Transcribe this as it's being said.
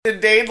And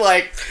Dane,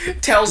 like,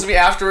 tells me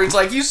afterwards,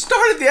 like, you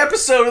started the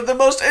episode with the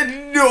most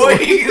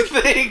annoying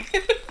thing.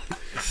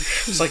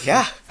 It's like,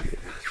 yeah,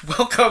 you're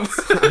welcome.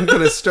 I'm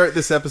going to start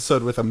this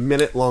episode with a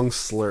minute-long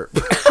slurp.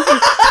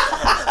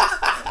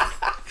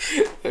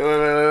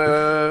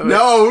 No,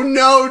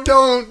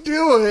 don't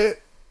do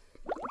it.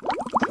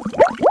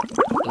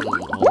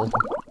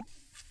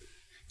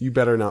 You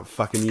better not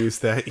fucking use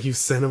that, you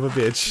son of a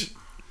bitch.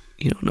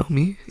 You don't know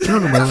me. You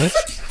don't know my life.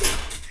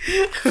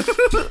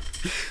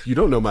 You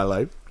don't know my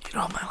life. You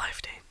know my life,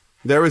 Dane.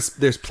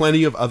 There's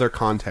plenty of other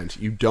content.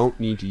 You don't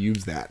need to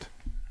use that.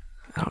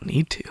 I don't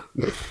need to.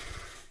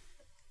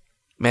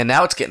 Man,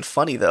 now it's getting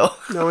funny, though.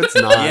 No, it's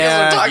not.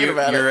 Yeah, talking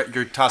about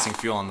you're tossing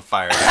fuel on the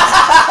fire.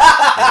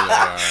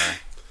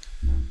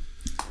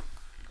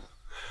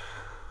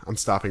 I'm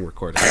stopping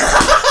recording.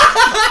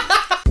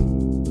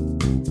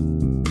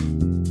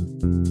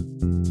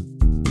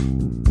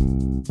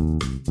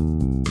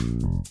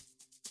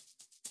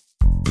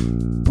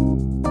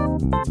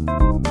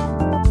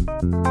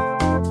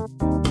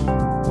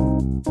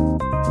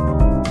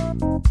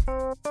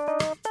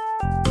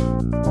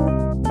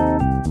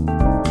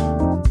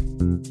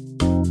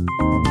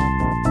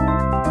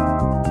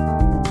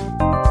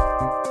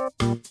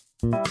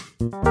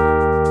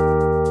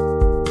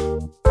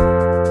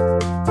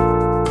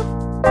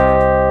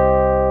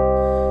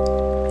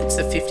 It's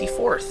the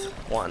 54th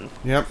one.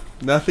 Yep.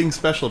 Nothing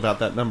special about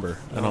that number,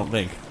 I don't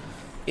think.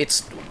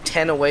 It's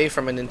 10 away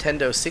from a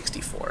Nintendo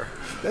 64.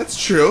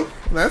 That's true.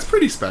 That's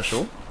pretty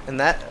special. And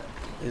that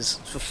is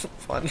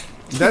fun.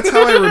 That's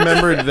how I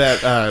remembered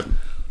that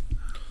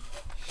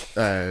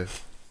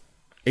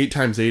 8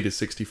 times 8 is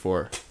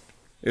 64.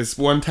 It's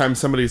one time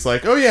somebody's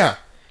like, oh yeah,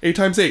 8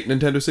 times 8,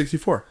 Nintendo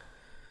 64.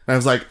 And I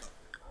was like,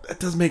 that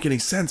doesn't make any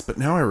sense, but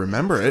now I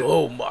remember it.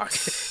 Oh, Mark.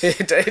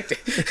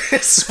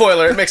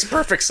 Spoiler, it makes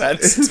perfect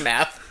sense. It's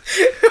math.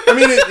 I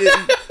mean,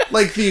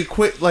 like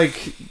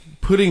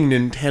putting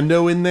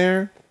Nintendo in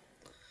there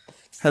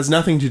has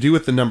nothing to do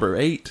with the number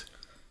 8.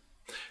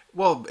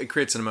 Well, it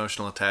creates an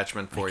emotional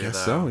attachment for you,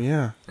 Guess though. so,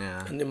 yeah.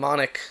 Yeah.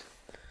 Mnemonic.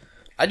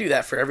 I do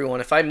that for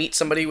everyone. If I meet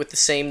somebody with the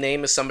same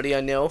name as somebody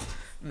I know,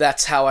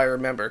 that's how I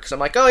remember. Because I'm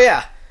like, oh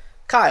yeah,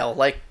 Kyle,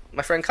 like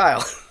my friend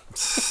Kyle.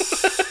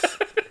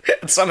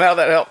 And somehow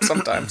that helps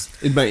sometimes.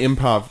 In my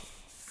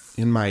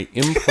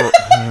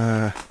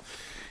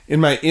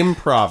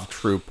improv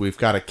troupe, we've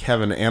got a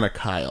Kevin and a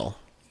Kyle,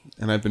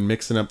 and I've been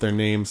mixing up their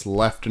names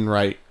left and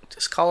right.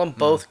 Just call them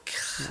both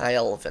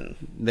Kylevan.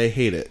 They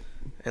hate it.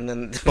 And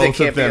then they Both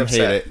can't of them be upset.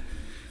 hate it.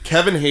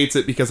 Kevin hates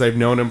it because I've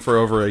known him for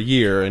over a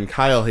year, and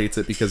Kyle hates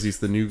it because he's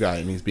the new guy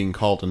and he's being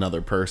called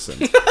another person.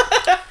 Make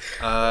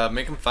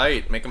them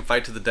fight. Make them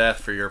fight to the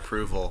death for your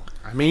approval.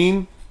 I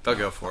mean, They'll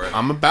go for it.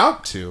 I'm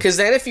about to. Because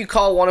then if you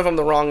call one of them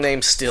the wrong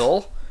name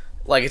still,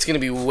 like, it's going to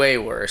be way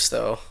worse,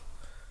 though.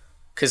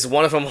 Because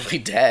one of them will be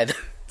dead.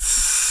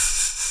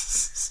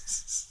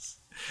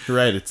 You're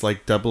right, it's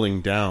like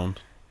doubling down.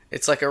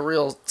 It's like a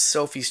real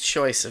Sophie's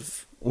Choice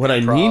of What I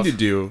improv. need to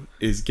do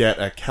is get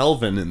a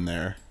Kelvin in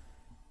there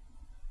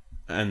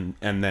and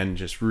then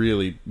just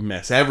really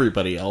mess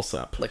everybody else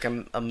up. Like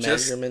a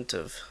measurement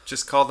of...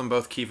 Just call them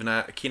both Keenan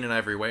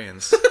Ivory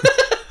Wayans.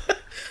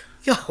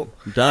 Yo.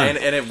 Done.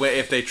 And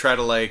if they try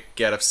to, like,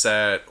 get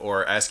upset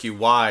or ask you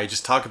why,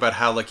 just talk about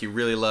how, like, you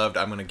really loved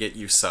I'm Gonna Get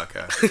You,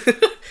 Sucka.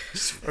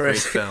 Great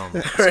film.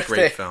 It's a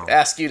great film.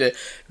 Ask you to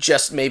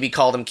just maybe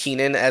call them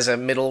Keenan as a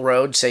middle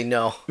road. Say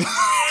no.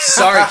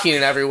 Sorry,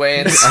 Keenan Ivory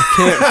Wayans. I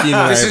can't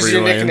Keenan This is Ivory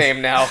your Wayans.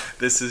 nickname now.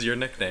 This is your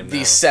nickname now.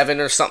 These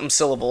 7 or something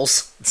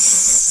syllables.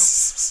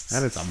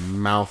 That is a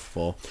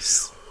mouthful.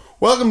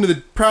 Welcome to the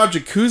Proud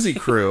Jacuzzi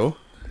Crew.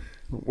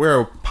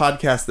 We're a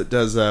podcast that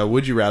does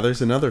Would You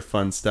Rathers and other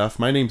fun stuff.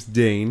 My name's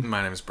Dane.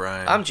 My name is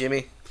Brian. I'm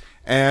Jimmy.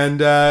 And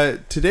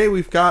today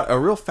we've got a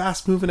real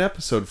fast-moving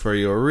episode for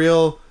you.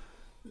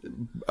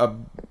 A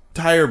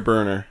tire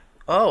burner.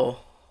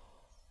 Oh.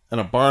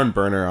 And a barn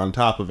burner on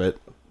top of it.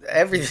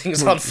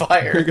 Everything's on We're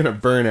fire. going to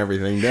burn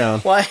everything down.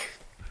 Why?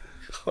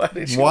 Why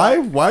did you... Why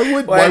did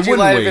you we?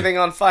 light everything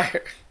on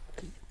fire?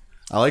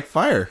 I like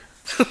fire.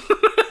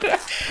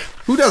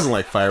 Who doesn't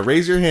like fire?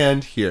 Raise your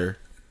hand here.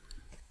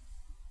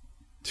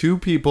 2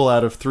 people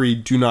out of 3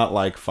 do not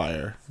like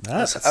fire. I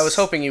was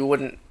hoping you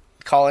wouldn't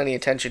call any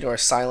attention to our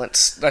silent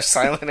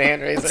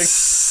hand raising.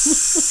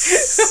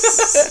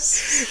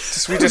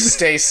 We just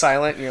stay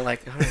silent, and you're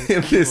like, all right,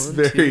 In this one,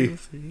 very 2,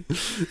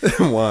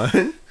 3.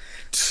 1,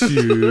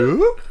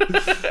 2.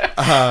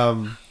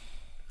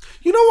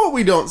 You know what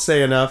we don't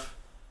say enough?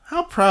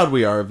 How proud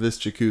we are of this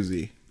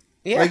jacuzzi.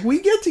 Yeah. Like,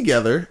 we get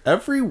together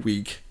every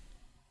week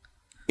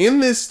in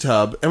this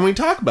tub and we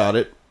talk about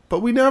it,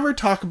 but we never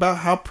talk about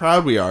how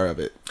proud we are of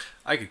it.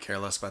 I could care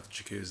less about the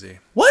jacuzzi.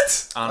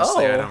 What?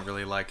 Honestly, I Oh. don't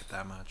really like it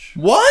that much.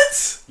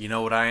 What? You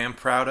know what I am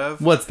proud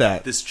of? What's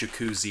that? This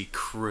jacuzzi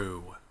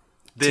crew.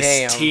 This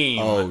Damn.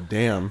 team. Oh,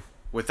 damn.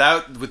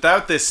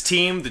 Without this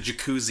team, the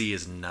jacuzzi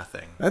is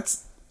nothing.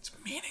 That's... It's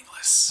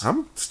meaningless.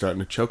 I'm starting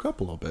to choke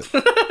up a little bit.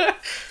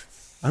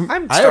 I'm I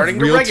have starting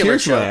to real regular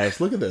tears in my choke. eyes.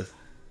 Look at this.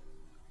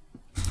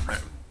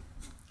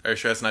 Are you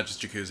sure it's not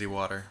just jacuzzi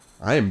water?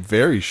 I am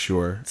very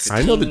sure.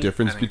 I know the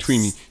difference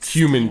between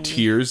human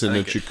tears and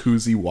a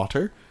jacuzzi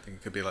water. I think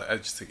it could be I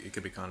just think it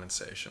could be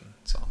condensation.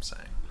 That's all I'm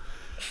saying.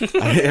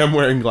 I am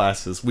wearing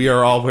glasses. We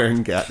are all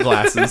wearing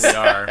glasses. We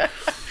are.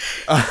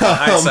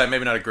 Hindsight,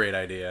 maybe not a great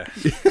idea.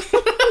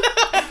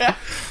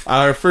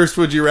 Our first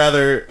Would You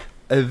Rather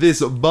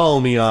this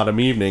balmy autumn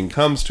evening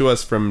comes to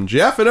us from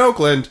Jeff in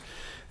Oakland.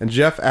 And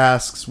Jeff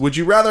asks, would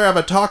you rather have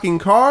a talking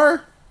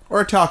car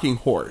or a talking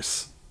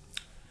horse?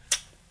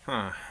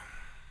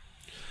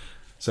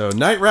 So,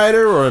 Knight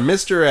Rider or a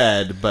Mr.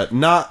 Ed, but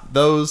not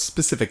those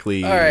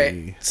specifically. All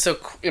right. So,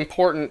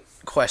 important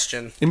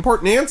question.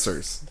 Important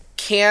answers.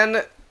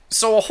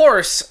 So a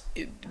horse,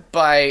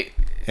 by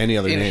any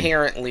other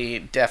inherently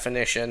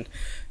definition,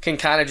 can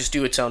kind of just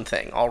do its own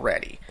thing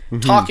already. Mm-hmm.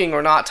 Talking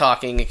or not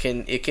talking, it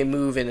can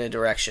move in a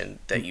direction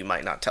that you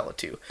might not tell it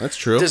to. That's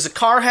true. Does the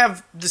car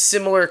have the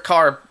similar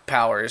car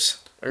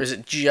powers, or is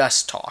it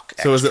just talk?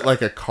 So is it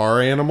like a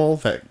car animal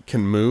that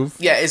can move?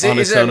 Yeah, is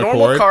it a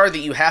normal car that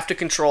you have to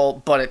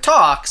control, but it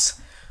talks,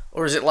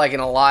 or is it like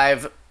an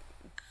alive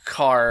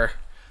car?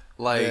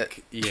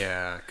 Like,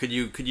 yeah. Could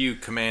you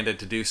command it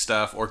to do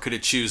stuff, or could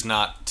it choose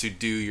not to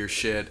do your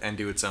shit and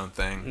do its own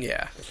thing?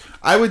 Yeah.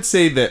 I would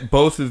say that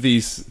both of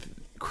these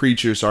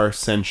creatures are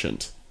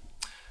sentient.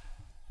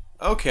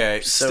 Okay,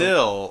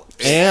 still.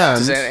 And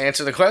does that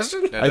answer the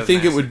question? I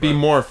think it would be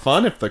more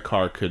fun if the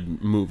car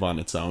could move on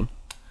its own.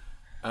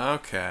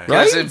 Okay. Right?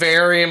 That's a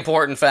very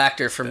important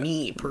factor for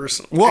me,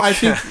 personally. Well,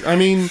 if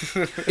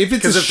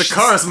the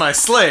car is my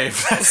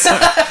slave, that's a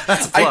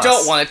plus. I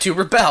don't want it to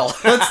rebel.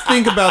 Let's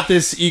think about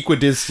this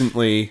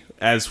equidistantly,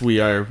 as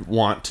we are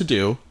wont to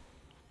do.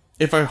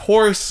 If a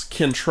horse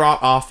can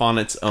trot off on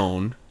its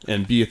own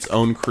and be its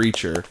own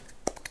creature,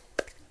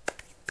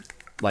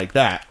 like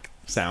that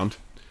sound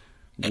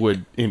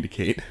would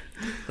indicate,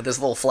 with his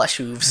little flesh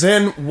hooves,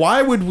 then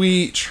why would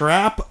we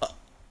trap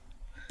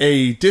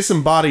a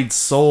disembodied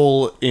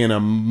soul in a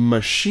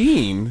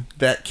machine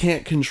that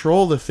can't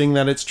control the thing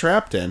that it's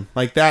trapped in?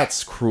 Like,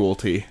 that's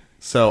cruelty.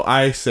 So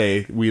I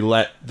say we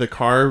let the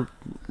car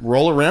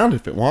roll around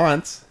if it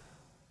wants.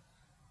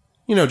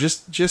 You know,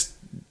 just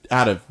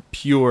out of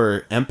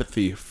pure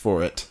empathy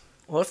for it.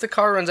 Well, if the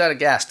car runs out of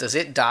gas, does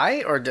it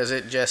die, or does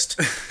it just...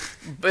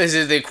 is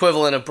it the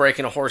equivalent of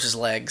breaking a horse's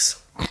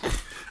legs?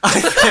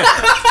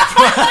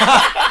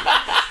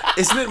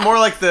 Isn't it more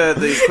like the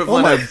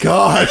equivalent? Oh my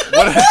god!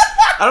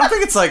 I don't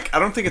think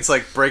it's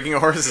like breaking a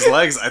horse's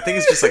legs. I think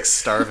it's just like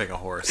starving a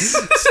horse.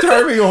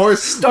 Starving a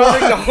horse.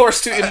 Starving a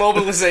horse to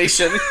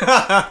immobilization.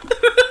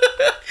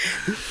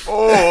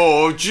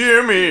 Oh,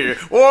 Jimmy,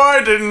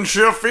 why didn't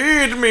you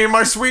feed me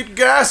my sweet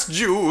gas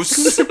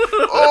juice?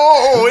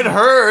 Oh, it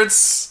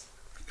hurts.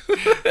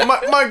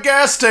 My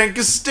gas tank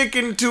is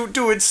sticking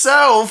to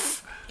itself.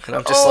 And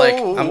I'm just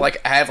I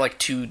have like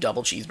 2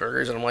 double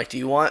cheeseburgers, and I'm like, do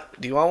you want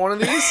one of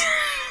these?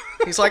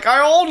 He's like, I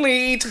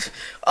only eat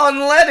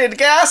unleaded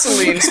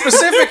gasoline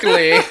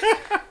specifically.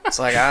 It's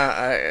like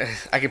I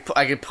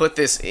could put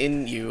this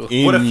in you.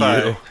 What if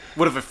I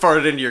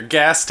farted into your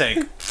gas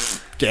tank?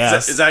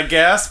 Gas. Is that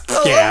gas?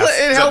 Gas.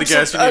 It Is helps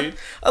that the gas you need?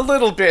 a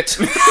little bit.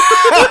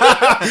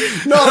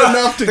 Not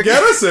enough to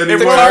get us anywhere.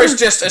 The car's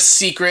just a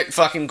secret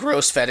fucking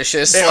gross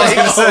fetishist. I was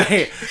gonna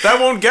say, that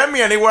won't get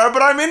me anywhere,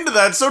 but I'm into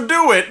that, so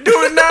do it. Do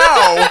it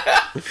now.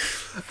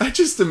 I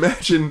just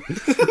imagine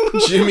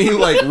Jimmy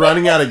like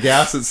running out of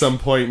gas at some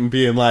point and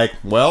being like,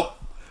 well,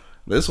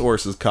 this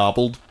horse is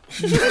cobbled.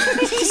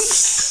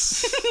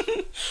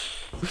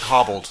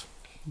 Hobbled.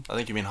 I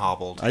think you mean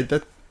hobbled.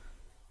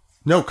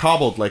 No,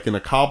 cobbled, like in a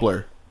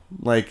cobbler.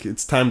 Like,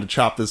 it's time to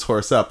chop this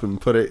horse up and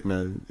put it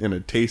in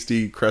a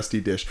tasty, crusty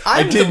dish.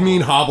 I did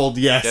mean hobbled,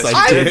 yes,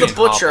 I did. I'm the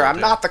butcher,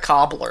 I'm not the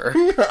cobbler.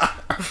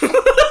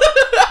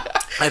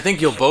 I think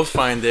you'll both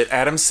find that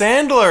Adam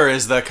Sandler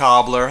is the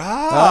cobbler. Who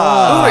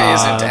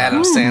isn't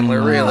Adam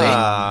Sandler,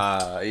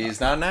 really?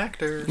 He's not an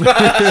actor.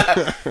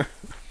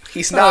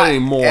 He's not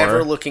anymore.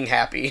 Ever looking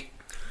happy.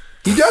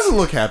 He doesn't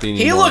look happy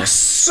anymore. He looks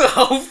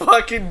so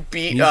fucking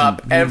beat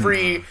up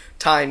every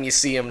time you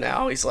see him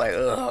now. He's like,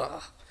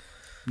 ugh.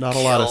 Not a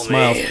lot of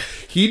smiles.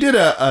 He did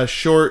a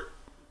short...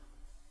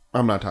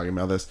 I'm not talking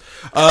about this.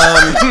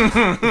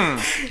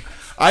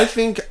 I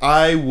think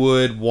I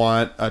would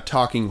want a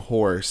talking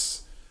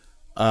horse.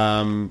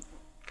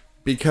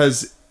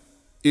 Because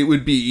it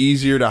would be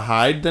easier to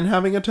hide than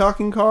having a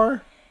talking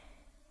car.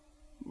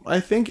 I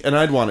think. And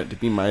I'd want it to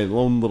be my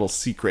own little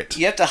secret.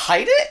 You have to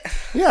hide it?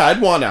 Yeah, I'd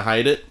want to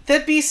hide it.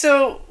 That'd be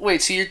so...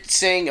 Wait, so you're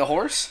saying a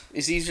horse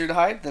is easier to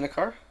hide than a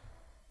car?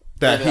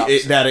 That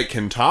it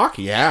can talk?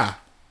 Yeah.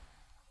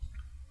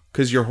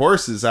 Because your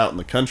horse is out in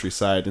the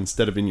countryside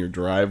instead of in your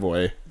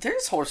driveway.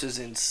 There's horses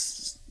in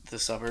the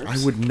suburbs.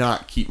 I would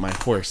not keep my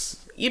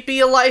horse. It'd be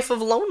a life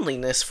of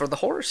loneliness for the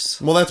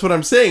horse. Well, that's what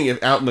I'm saying.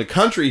 If out in the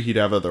country, he'd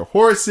have other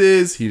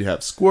horses. He'd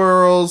have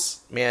squirrels.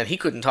 Man, he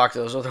couldn't talk to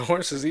those other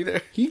horses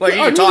either. He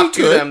could talk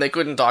to them, they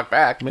couldn't talk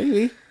back.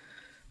 Maybe.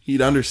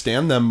 He'd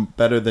understand them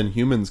better than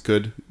humans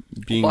could,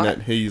 being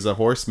that he's a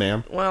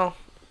horseman. Well,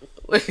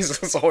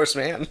 He's a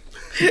horseman.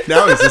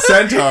 Now he's a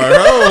centaur.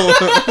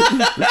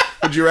 Oh.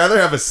 Would you rather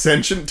have a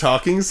sentient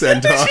talking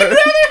centaur?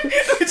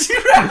 Would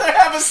you rather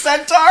have a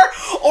centaur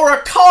or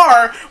a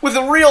car with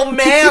a real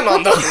man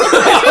on the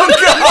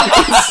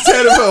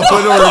Instead of a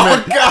hood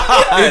ornament,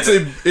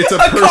 it's a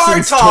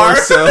person's car-tar.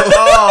 torso.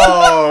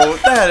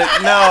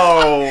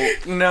 Oh,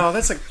 no,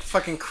 that's like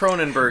fucking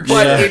Cronenberg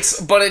But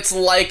shit. it's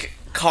like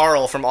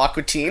Carl from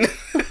Aqua Teen.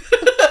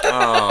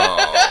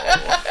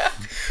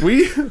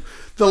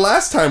 The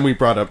last time we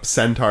brought up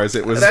centaurs,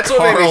 it was That's what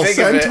made me Carl think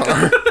of it.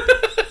 Centaur.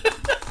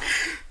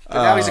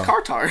 But now he's a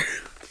Cartar.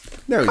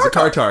 No, he's a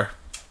Cartar.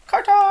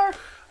 Cartar.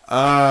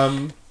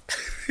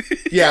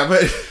 Yeah,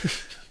 but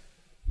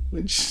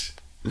which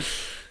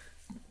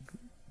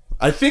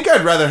I think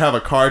I'd rather have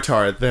a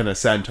Cartar than a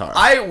centaur.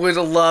 I would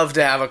love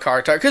to have a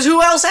Cartar, because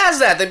who else has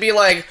that? They'd be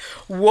like,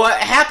 "What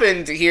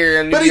happened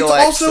here?" And But be it's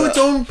like, also its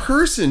own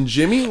person,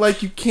 Jimmy.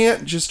 Like, you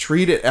can't just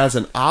treat it as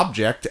an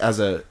object, as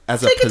a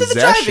Take it to the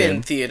drive-in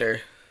possession.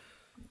 theater.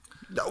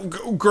 Oh,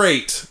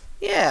 great.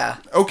 Yeah.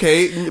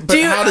 Okay, but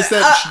how does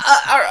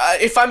that?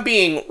 if I'm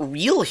being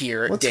real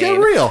here, Let's Dane,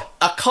 get real.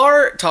 a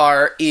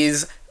Cartar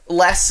is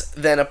less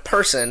than a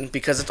person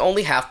because it's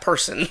only half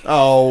person,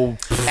 Oh,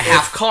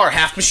 half car,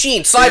 half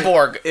machine,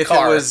 cyborg If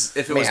car. it was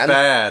man.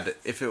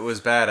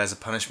 bad as a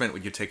punishment,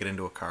 would you take it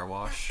into a car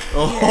wash?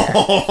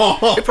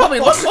 It probably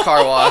looks a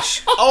car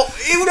wash. Oh,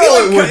 it would No,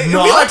 it would It would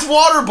not. be like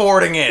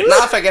waterboarding it.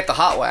 Not if I get the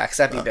hot wax,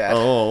 that'd be bad.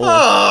 oh,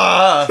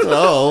 Ah.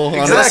 oh!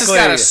 Unless it's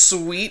got a exactly.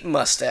 sweet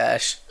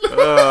mustache.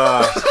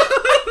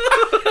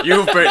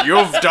 You've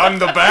done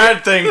the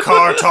bad thing,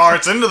 Cartar.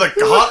 It's into the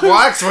hot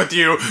wax with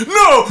you.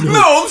 No,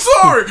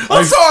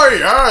 I'm sorry.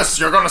 Yes,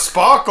 you're gonna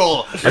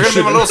sparkle. You're gonna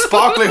be my little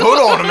sparkly hood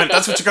ornament.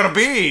 That's what you're gonna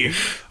be.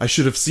 I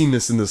should have seen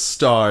this in the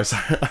stars.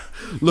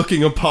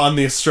 Looking upon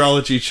the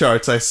astrology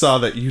charts, I saw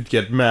that you'd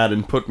get mad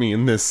and put me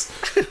in this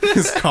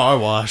car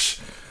wash.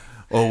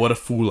 Oh, what a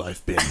fool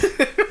I've been.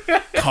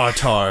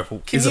 Cartar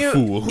is a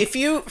fool. If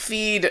you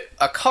feed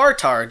a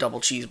Cartar double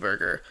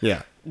cheeseburger,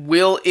 Yeah.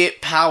 will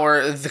it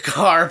power the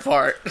car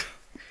part?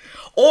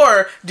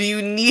 Or do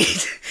you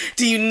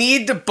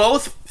need to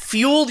both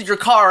fuel your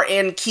car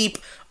and keep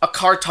a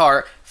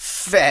Cartar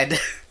fed?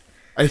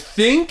 I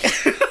think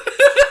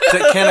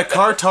Can a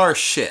Cartar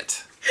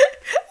shit?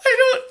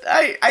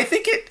 I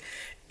think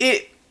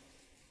it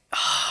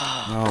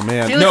oh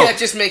man. feel like that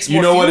just makes You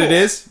more know what fuel. it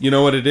is? You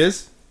know what it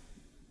is?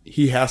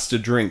 He has to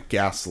drink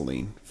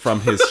gasoline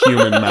from his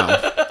human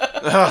mouth.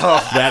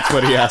 That's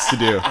what he has to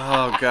do.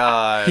 Oh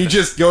God.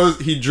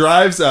 He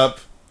drives up,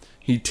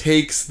 he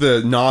takes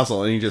the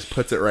nozzle and he just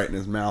puts it right in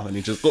his mouth and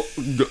he just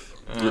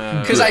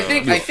Because I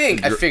think I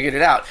figured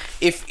it out.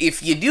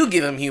 If you do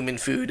give him human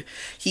food,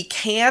 he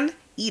can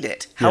eat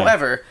it. Yeah.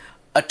 However,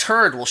 a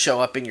turd will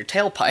show up in your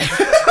tailpipe.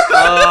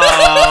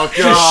 Oh God.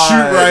 just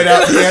shoot right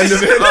out the end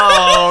of it.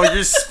 Oh,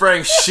 you're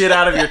spraying shit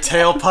out of your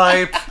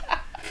tailpipe.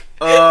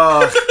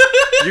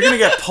 You're gonna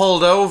get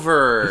pulled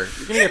over.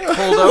 You're gonna get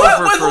pulled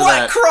over With for what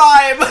that.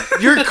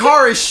 crime? Your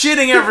car is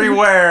shitting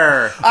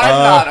everywhere. I'm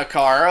not a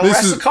car.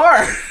 Arrest a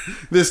car.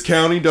 This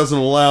county doesn't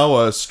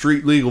allow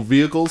street legal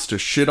vehicles to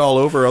shit all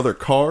over other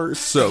cars,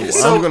 so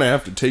I'm gonna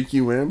have to take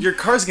you in. Your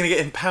car's gonna get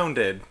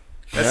impounded.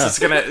 That's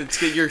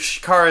your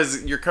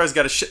car's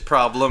got a shit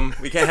problem.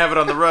 We can't have it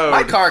on the road.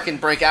 My car can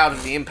break out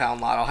of the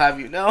impound lot, I'll have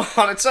you know,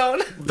 on its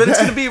own. Then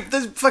it's gonna be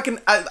this fucking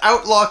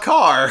outlaw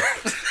car.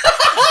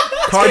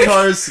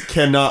 Cartars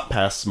cannot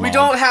pass smog. We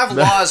don't have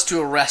laws to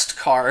arrest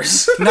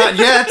cars. Not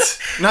yet.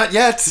 Not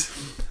yet.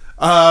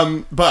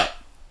 But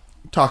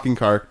talking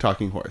car,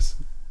 talking horse.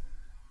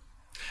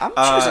 I'm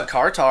choosing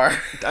Cartar.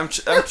 I'm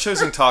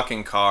choosing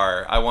talking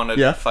car. I want to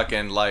Yeah.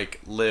 fucking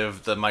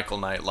live the Michael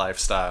Knight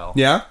lifestyle.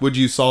 Yeah? Would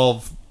you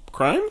solve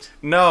crimes?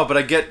 No, but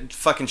I get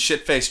fucking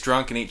shit-faced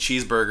drunk and eat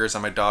cheeseburgers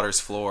on my daughter's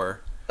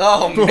floor.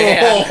 Oh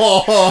man,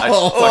 I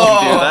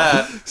fucking do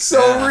that.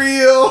 So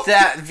real.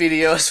 that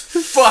video is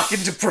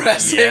fucking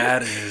depressing. Yeah,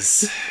 it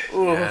is.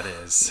 Yeah, it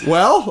is.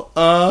 Well,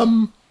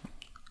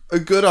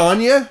 good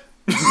on you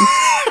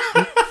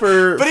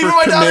for But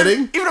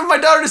committing. even if my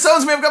daughter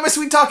disowns me, I've got my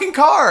sweet talking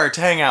car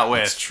to hang out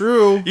with.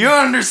 True. You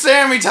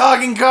understand me,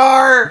 talking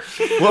car?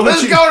 What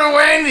Let's would you- go to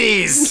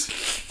Wendy's.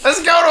 Let's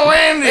go to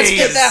Wendy's.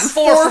 Let's get that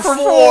 4 for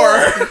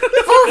 4. 4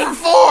 for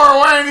 4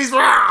 Wendy's.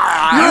 You're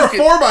a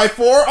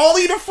 4x4. I'll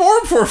eat a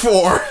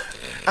 4x4.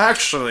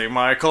 Actually,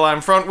 Michael, I'm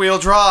front wheel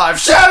drive.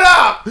 Shut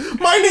up!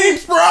 My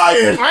name's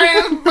Brian.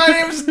 My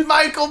name's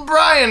Michael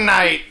Bryan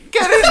Knight.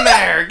 Get in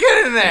there.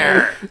 Get in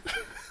there.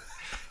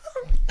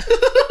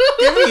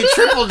 Give me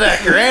triple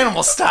decker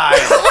animal style.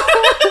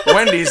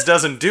 Wendy's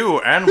doesn't do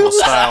animal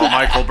style,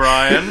 Michael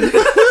Bryan.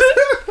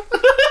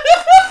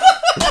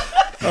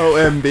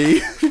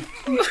 OMB.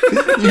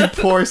 You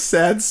poor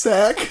sad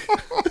sack.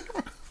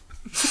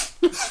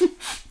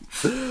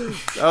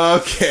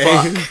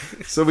 Okay.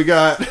 So we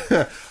got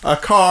a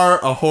car,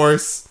 a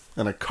horse,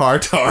 and a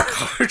Cartar.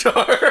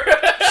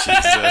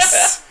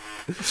 Jesus.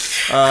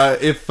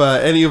 If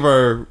any of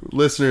our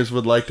listeners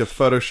would like to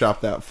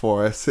Photoshop that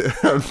for us,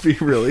 that would be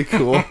really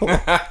cool.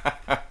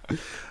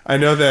 I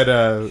know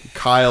that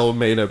Kyle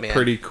made a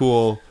pretty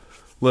cool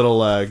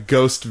little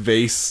ghost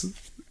vase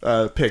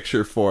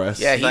picture for us.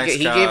 Yeah, Thanks,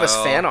 he gave us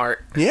Kyle. fan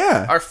art.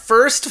 Yeah. Our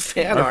first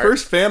fan art. Our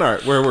first fan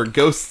art where we're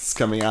ghosts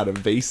coming out of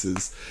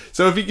vases.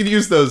 So if you could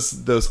use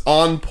those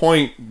on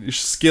point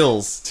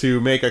skills to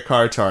make a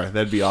Kartar,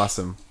 that'd be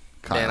awesome.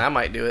 Kyle. Man, I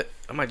might do it.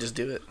 I might just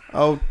do it.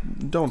 Oh,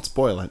 don't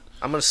spoil it.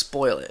 I'm gonna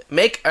spoil it.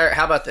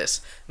 How about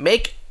this?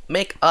 Make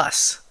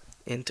us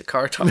into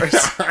Kartars.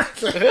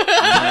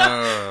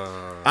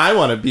 I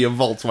want to be a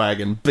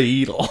Volkswagen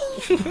Beetle.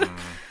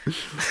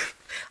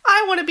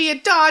 I want to be a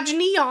Dodge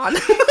Neon.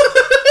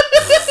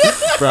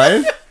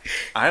 Brian?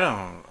 I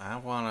don't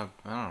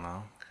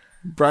know.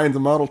 Brian's a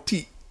Model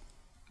T.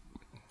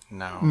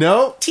 No.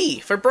 No? T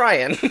for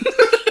Brian.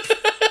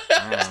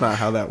 That's not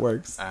how that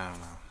works. I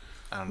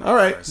don't know. All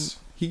right.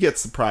 He gets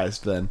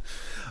surprised then.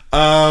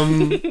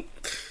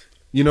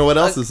 You know what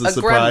else is a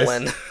surprise?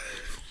 Gremlin.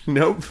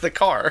 Nope. The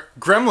car.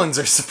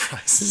 Gremlins are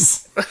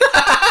surprises.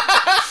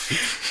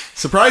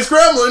 Surprise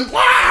Gremlin!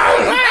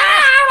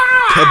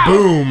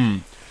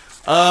 Kaboom!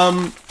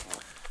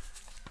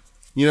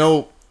 You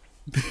know,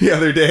 the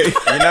other day,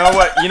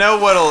 You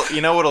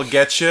know what'll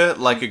get you?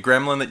 Like a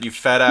gremlin that you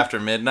fed after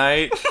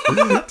midnight.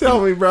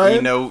 tell me, Brian.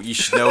 You know you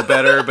should know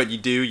better, but you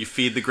do. You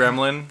feed the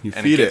gremlin, You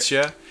and feed it gets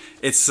you.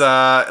 It's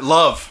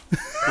love.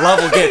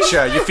 Love will get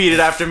you. You feed it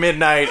after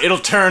midnight. It'll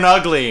turn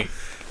ugly.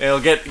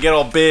 It'll get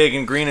all big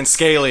and green and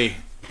scaly,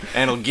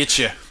 and it'll get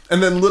you.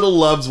 And then little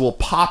loves will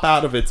pop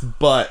out of its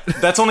butt.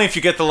 That's only if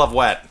you get the love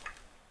wet.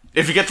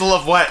 If you get the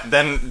love wet,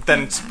 then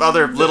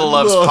other little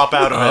loves pop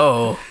out of it.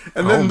 Oh.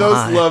 And then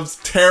those loves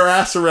tear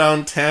ass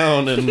around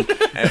town, and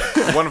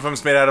And one of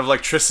them's made out of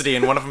electricity,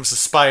 and one of them's a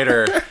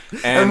spider,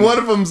 and one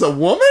of them's a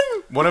woman?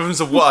 one of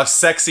them's a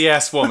sexy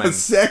ass woman. A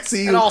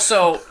sexy... And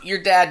also, your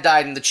dad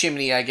died in the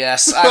chimney, I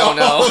guess. I don't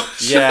know.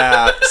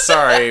 Yeah,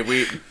 sorry.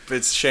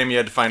 It's a shame you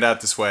had to find out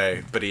this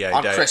way, but he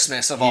On died.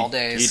 Christmas of all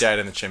days. He died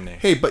in the chimney.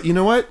 Hey, but you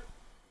know what?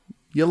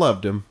 You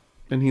loved him,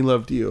 and he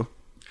loved you.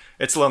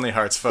 It's Lonely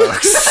Hearts,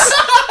 folks.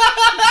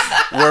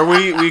 Where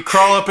we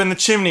crawl up in the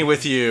chimney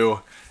with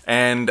you,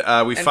 and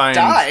we find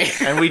die.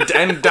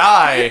 and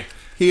die.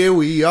 Here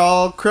we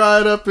all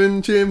cried up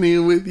in chimney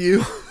with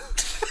you.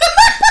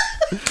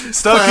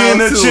 Stuck in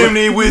the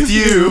chimney with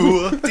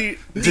you.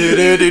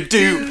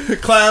 Do.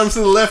 Clowns to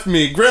the left of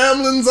me,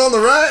 gremlins on the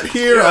right.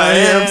 Here I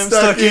am,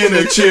 stuck in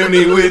a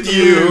chimney with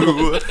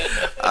you.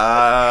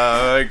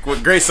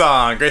 Great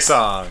song.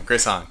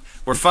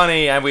 We're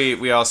funny, and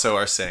we also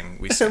are sing.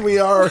 We sing. And we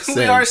are sing.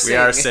 We are We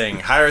are sing.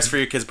 Hire us for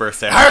your kid's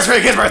birthday. Hire us for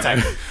your kid's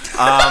birthday.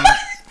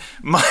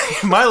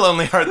 My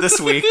lonely heart this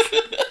week.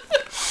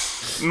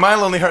 My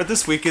lonely heart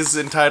this week is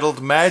entitled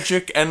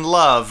Magic and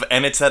Love,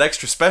 and it's that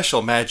extra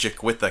special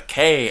magic with a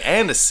K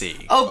and a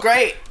C. Oh,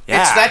 great.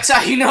 Yeah. That's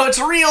how you know it's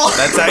real.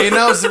 That's how you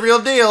know it's the real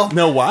deal.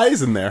 No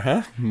Y's in there,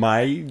 huh?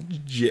 My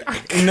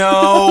Jack.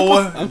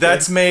 No,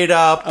 that's made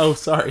up. Oh,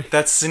 sorry.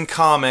 That's in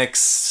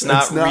comics. It's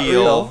not, It's not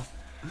real. real.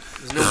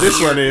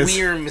 This one is.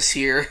 Weirms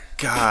here.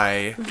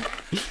 Guy.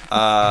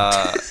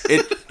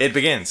 It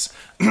begins.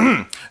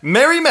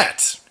 Merry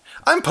Met.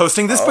 I'm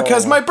posting this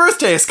because my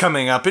birthday is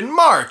coming up in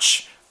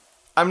March.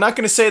 I'm not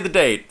going to say the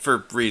date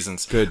for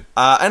reasons. Good.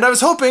 And I was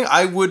hoping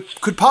I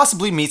could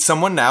possibly meet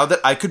someone now that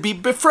I could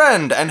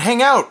befriend and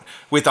hang out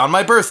with on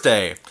my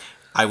birthday.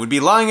 I would be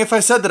lying if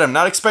I said that I'm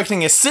not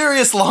expecting a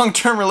serious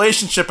long-term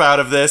relationship out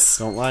of this.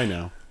 Don't lie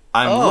now.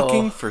 I'm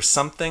looking for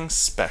something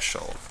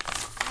special.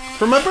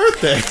 For my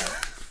birthday.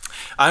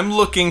 I'm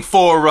looking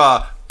for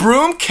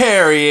broom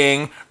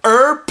carrying,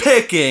 herb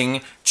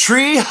picking,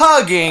 tree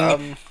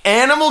hugging,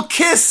 animal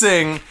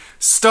kissing,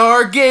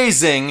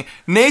 stargazing,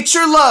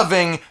 nature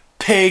loving,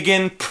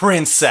 pagan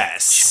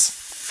princess.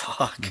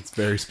 Fuck. It's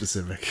very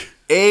specific.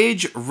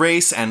 Age,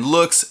 race, and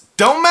looks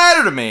don't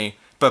matter to me,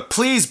 but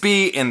please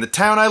be in the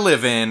town I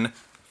live in.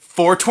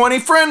 420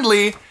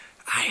 friendly.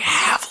 I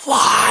have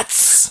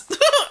lots.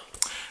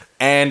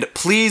 And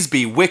please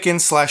be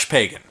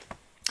Wiccan/pagan.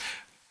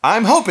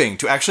 I'm hoping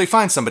to actually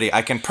find somebody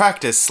I can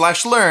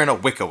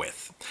practice/learn Wicca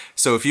with.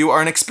 So if you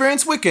are an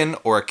experienced Wiccan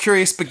or a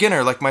curious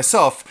beginner like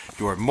myself,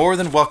 you are more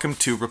than welcome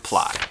to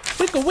reply.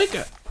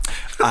 Wicca.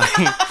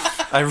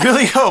 I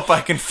really hope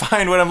I can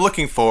find what I'm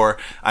looking for.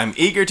 I'm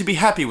eager to be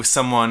happy with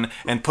someone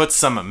and put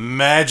some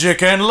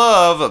magic and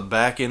love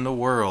back in the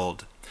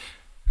world.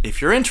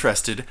 If you're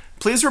interested,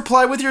 please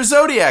reply with your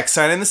zodiac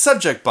sign in the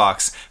subject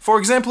box. For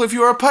example, if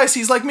you are a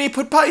Pisces like me,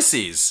 put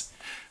Pisces.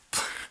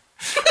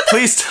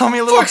 Please tell me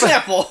a little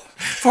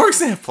For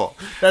example.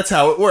 That's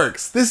how it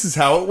works. This is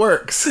how it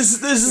works.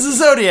 This is a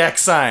zodiac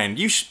sign.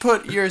 You should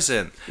put yours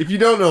in. If you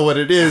don't know what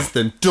it is,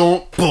 then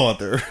don't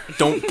bother.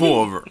 Don't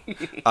bother.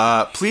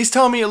 Please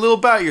tell me a little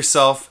about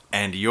yourself,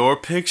 and your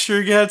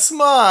picture gets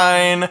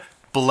mine.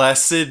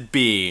 Blessed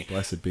be.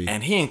 Blessed be.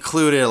 And he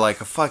included like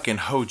a fucking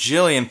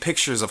hojillion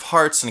pictures of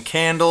hearts and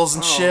candles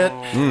and shit.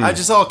 I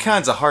just all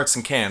kinds of hearts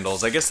and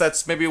candles. I guess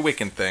that's maybe a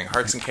Wiccan thing.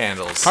 Hearts and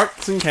candles.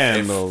 Hearts and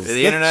candles. If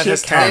the internet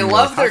has They time.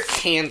 love their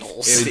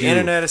candles. If the do.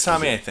 internet has taught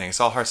me anything, it's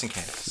all hearts and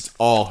candles.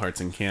 All hearts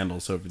and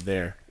candles over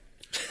there.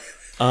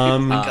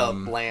 Like a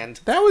bland.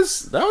 That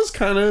was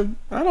kind of,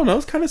 I don't know,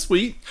 it's kind of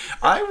sweet.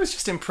 I was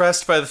just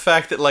impressed by the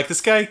fact that, like,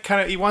 this guy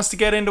he wants to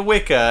get into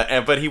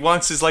Wicca, but he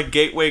wants his, like,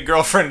 gateway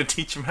girlfriend to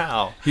teach him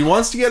how. He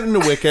wants to get into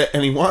Wicca,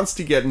 and he wants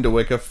to get into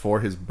Wicca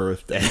for his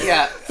birthday.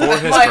 Yeah, For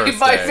his my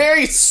birthday.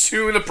 very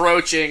soon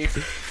approaching.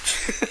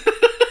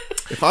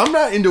 If I'm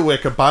not into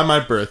Wicca by my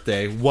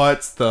birthday,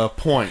 what's the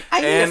point? I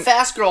need a And-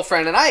 fast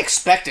girlfriend, and I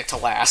expect it to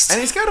last.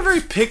 And he's got a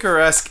very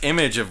picaresque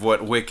image of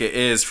what Wicca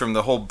is, from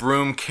the whole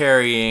broom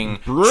carrying,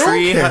 Broom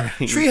tree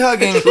carrying.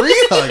 hugging,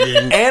 Tree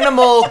hugging.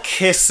 animal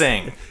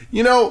kissing.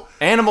 You know,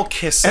 Animal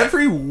kissing.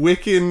 every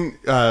Wiccan,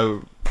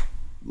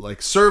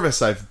 like, service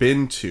I've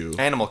been to,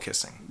 Animal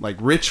kissing. like,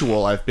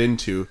 ritual I've been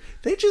to,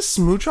 they just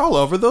smooch all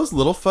over those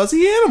little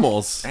fuzzy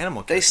animals.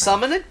 Animal kissing. They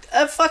summon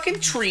a fucking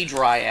tree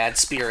dryad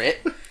spirit,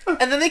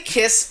 and then they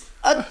kiss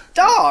a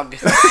dog.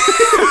 They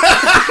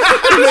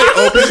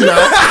open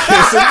mouth,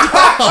 kiss a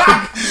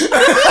dog.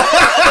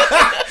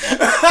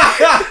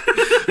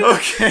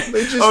 Okay.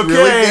 They just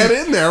really get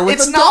in there with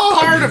It's a not dog.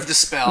 part of the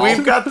spell.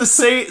 We've got the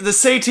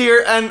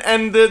satyr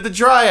and the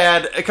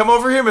dryad. Come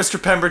over here,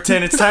 Mr.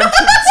 Pemberton. It's time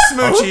for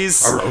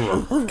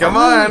smoochies. Come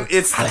on,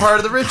 it's part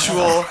of the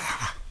ritual.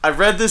 I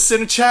read this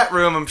in a chat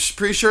room. I'm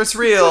pretty sure it's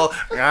real.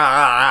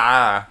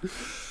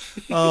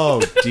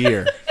 Oh,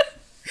 dear.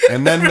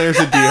 And then there's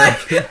a deer.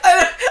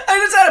 I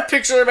just had a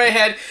picture in my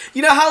head.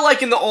 You know how,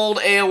 like, in the old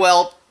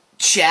AOL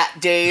chat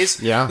days,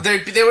 Yeah.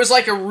 there was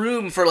like a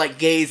room for like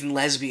gays and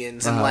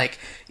lesbians, and like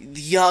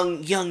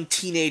young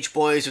teenage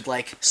boys would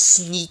like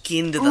sneak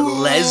into the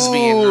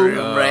lesbian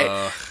room,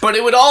 right? But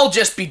it would all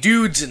just be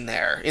dudes in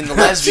there in the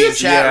lesbian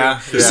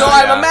chat room. So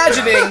I'm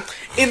imagining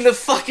in the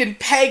fucking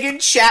pagan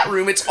chat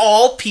room, it's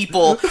all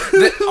people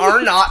that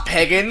are not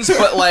pagans,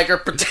 but like are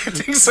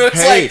pretending. So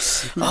it's Hey,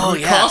 oh the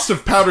yeah. cost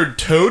of powdered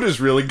toad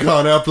has really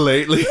gone up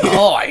lately.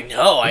 Oh, I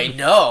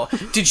know.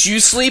 Did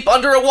you sleep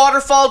under a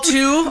waterfall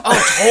too?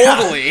 Oh,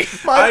 totally.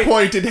 My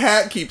pointed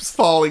hat keeps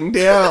falling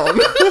down.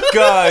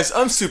 Guys,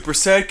 I'm super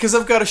sad because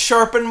I've got to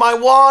sharpen my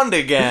wand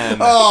again.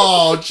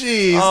 Oh,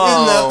 jeez. Isn't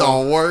that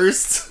Oh. the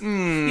worst?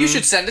 You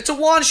should send it to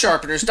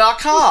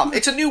wandsharpeners.com.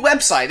 It's a new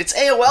website. It's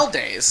AOL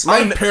days.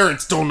 My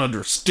parents don't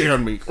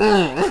understand me.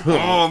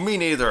 Oh, me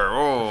neither.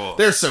 Oh.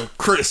 They're so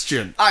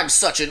Christian. I'm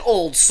such an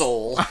old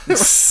soul.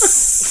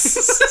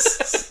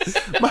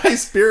 My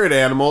spirit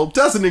animal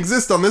doesn't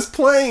exist on this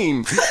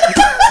plane.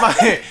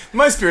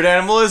 My spirit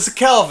animal is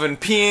Calvin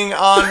peeing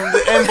on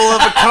the emblem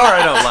of a car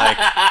I don't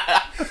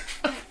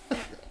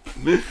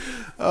like.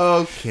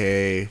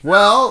 Okay.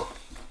 Well,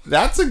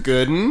 that's a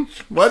good one.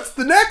 What's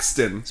the next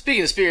one?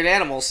 Speaking of spirit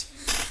animals,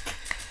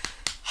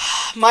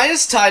 mine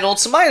is titled,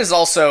 so mine is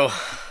also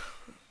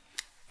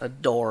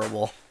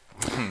adorable.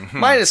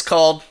 Mine is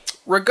called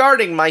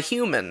Regarding My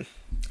Human.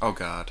 Oh,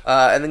 God.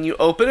 And then you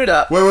open it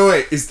up.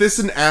 Wait. Is this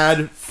an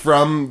ad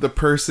from the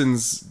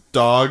person's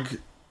dog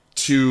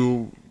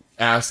to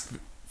ask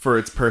for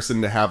its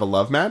person to have a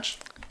love match?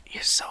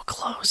 You're so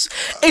close.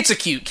 It's a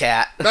cute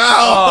cat.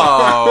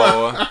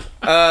 Oh.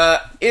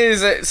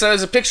 So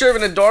it's a picture of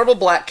an adorable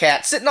black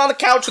cat sitting on the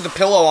couch with a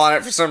pillow on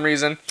it for some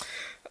reason.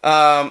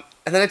 And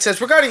then it says,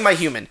 regarding my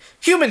human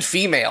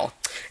female.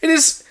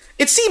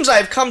 It seems I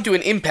have come to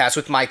an impasse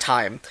with my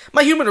time.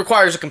 My human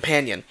requires a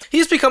companion. He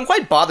has become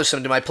quite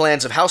bothersome to my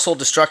plans of household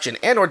destruction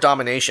and or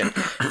domination,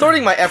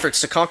 thwarting my efforts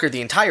to conquer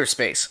the entire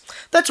space.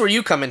 That's where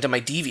you come into my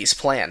devious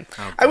plan.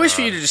 I wish for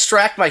you to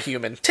distract my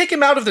human, take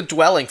him out of the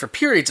dwelling for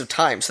periods of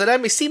time, so that I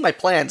may see my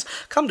plans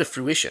come to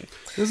fruition.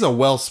 This is a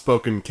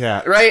well-spoken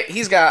cat. Right?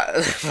 He's got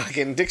a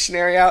fucking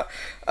dictionary out.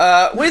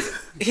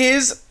 With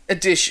his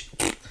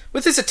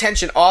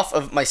attention off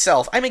of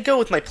myself, I may go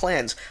with my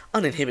plans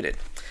uninhibited.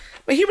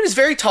 My human is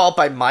very tall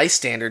by my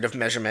standard of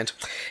measurement.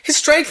 His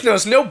strength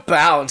knows no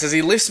bounds as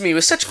he lifts me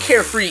with such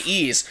carefree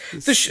ease.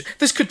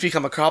 This could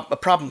become a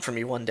problem for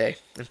me one day,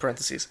 in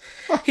parentheses.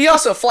 He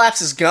also flaps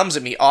his gums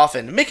at me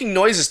often, making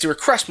noises to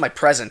request my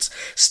presence,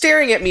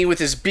 staring at me with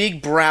his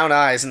big brown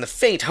eyes in the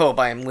faint hope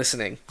I am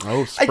listening.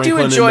 Oh, I do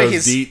sprinkling enjoy in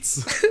those his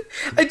deets.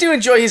 I do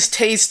enjoy his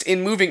taste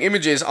in moving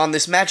images on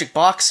this magic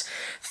box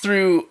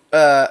through,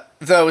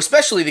 though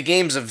especially the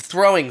games of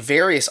throwing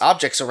various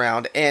objects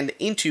around and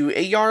into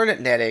a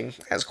yarn netting.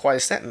 Has quite a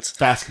sentence.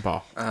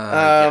 Basketball.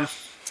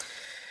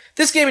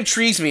 This game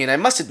intrigues me, and I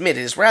must admit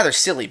it is rather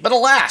silly, but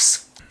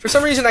alas! For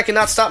some reason I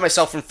cannot stop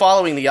myself from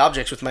following the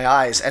objects with my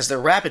eyes, as their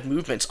rapid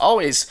movements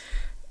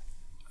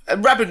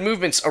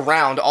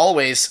around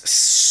always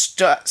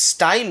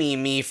stymie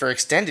me for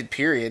extended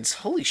periods.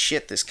 Holy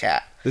shit, this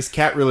cat. This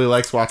cat really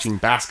likes watching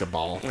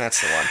basketball.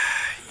 That's the one.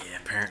 Yeah,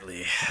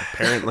 apparently.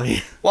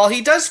 Apparently. While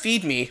he does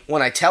feed me,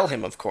 when I tell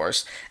him, of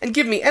course, and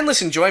give me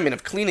endless enjoyment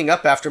of cleaning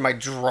up after my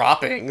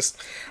droppings,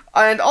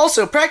 and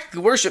also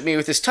practically worship me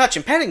with his touch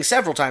and petting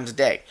several times a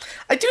day,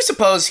 I do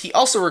suppose he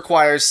also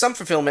requires some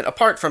fulfillment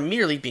apart from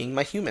merely being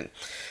my human.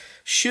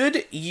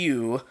 Should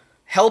you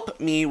help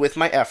me with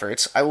my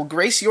efforts, I will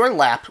grace your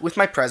lap with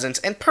my presence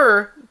and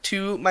purr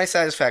to my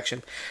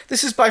satisfaction.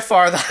 This is by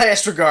far the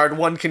highest regard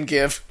one can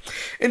give.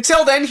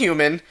 Until then,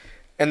 human,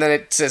 and then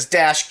it says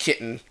dash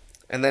kitten,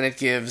 and then it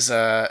gives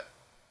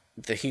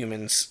the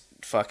humans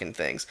fucking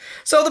things.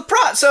 So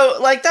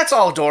like that's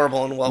all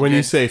adorable and well. When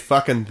you say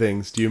fucking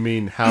things, do you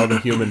mean how the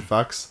human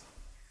fucks?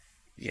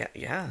 Yeah.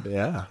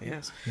 Yeah.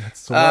 Yes.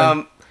 That's the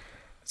one.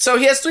 So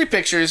he has 3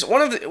 pictures.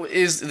 One of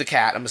is the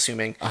cat, I'm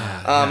assuming.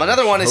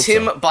 Another one is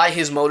him by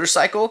his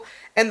motorcycle,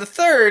 and the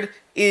third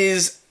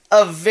is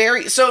a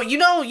very you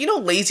know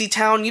Lazy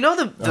Town. You know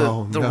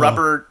the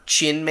rubber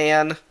chin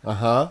man.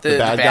 The The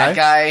bad bad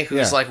guy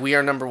who's Yeah. like, we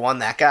are number one.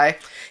 That guy.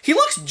 He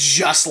looks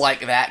just like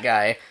that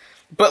guy,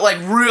 but like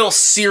real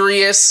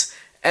serious.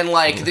 And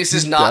like, this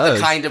is not does.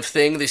 the kind of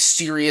thing this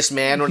serious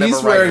man would ever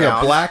He's write wearing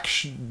down. a black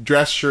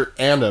dress shirt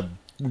and a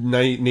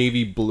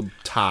navy blue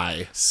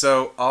tie.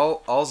 So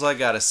all I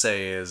gotta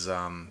say is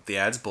the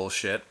ad's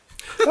bullshit.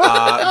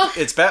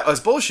 It's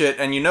bullshit,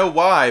 and you know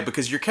why?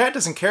 Because your cat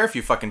doesn't care if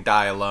you fucking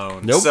die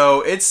alone. Nope.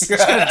 So it's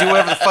gonna do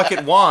whatever the fuck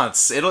it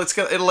wants. It'll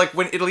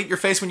eat your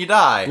face when you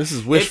die. This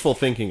is wishful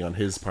thinking on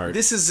his part.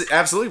 This is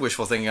absolutely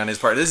wishful thinking on his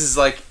part. This is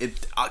like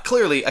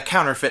clearly a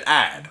counterfeit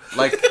ad.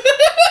 Like,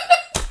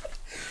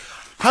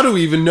 How do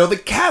we even know the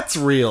cat's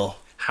real?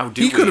 how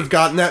do He we? could have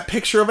gotten that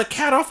picture of a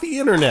cat off the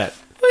internet.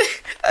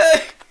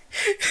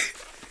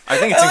 I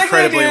think it's I like how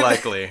incredibly dude-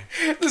 likely.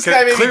 This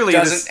guy maybe Clearly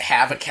doesn't this-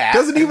 have a cat.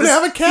 Doesn't even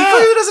have a He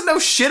clearly cat. doesn't know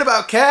shit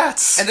about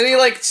cats. And then he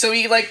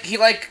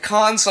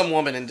cons some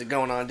woman into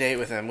going on a date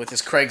with him with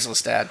his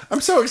Craigslist ad.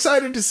 I'm so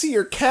excited to see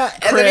your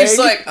cat, Craig. And then he's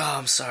like, "Oh,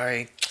 I'm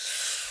sorry,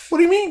 what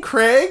do you mean,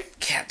 Craig?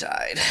 cat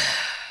died.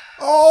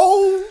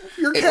 Oh,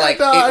 your It cat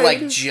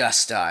died.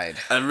 just died."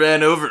 I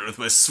ran over it with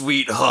my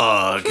sweet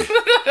hog.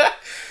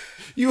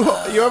 You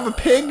have a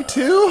pig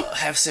too?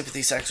 Have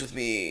sympathy sex with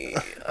me.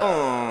 It's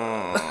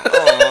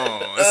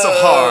so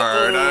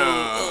hard.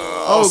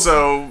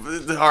 Also,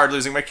 hard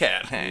losing my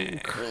cat.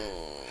 Hey.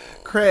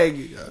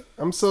 Craig,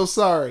 I'm so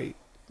sorry.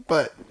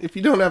 But if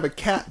you don't have a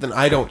cat, then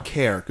I don't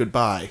care.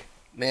 Goodbye.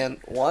 Man,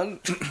 one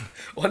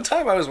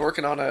time I was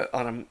working on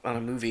a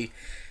movie,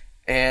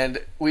 and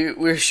we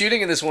were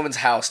shooting in this woman's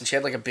house, and she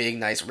had like a big,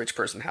 nice, rich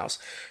person house,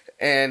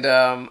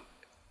 and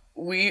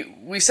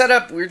we set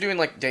up. We were doing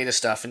like data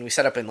stuff, and we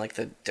set up in like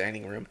the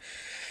dining room.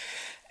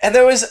 And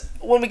there was,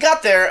 when we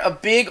got there, a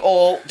big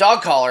old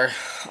dog collar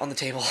on the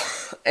table,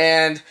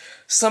 and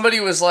somebody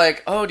was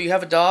like, "Oh, do you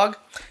have a dog?"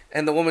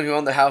 And the woman who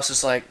owned the house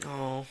was like,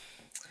 "Oh,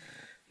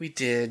 we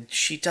did.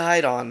 She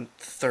died on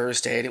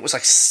Thursday, and it was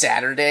like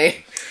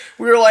Saturday."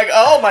 We were like,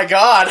 "Oh my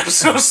god, I'm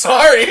so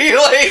sorry."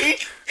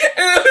 Like, and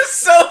it was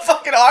so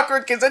fucking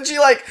awkward because then she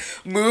like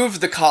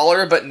moved the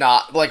collar, but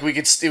not like we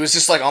could. It was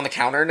just like on the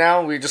counter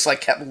now. We just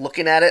like kept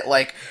looking at it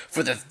like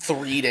for the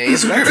 3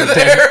 days we were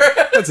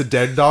there. That's a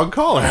dead dog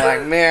collar.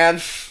 Like, man,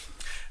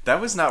 That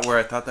was not where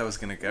I thought that was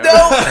gonna go. no.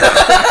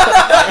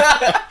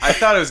 I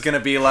thought it was gonna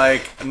be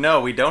like,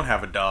 no, we don't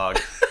have a dog.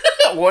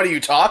 What are you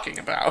talking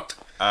about?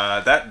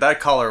 That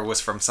collar was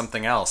from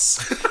something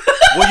else.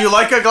 Would you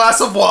like a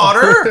glass of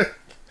water?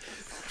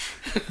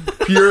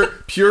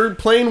 Pure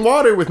plain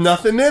water with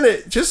nothing in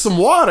it. Just some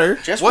water.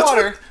 Just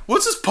water.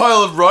 What's this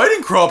pile of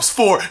riding crops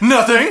for?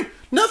 Nothing.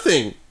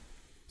 Nothing.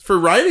 For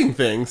writing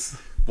things.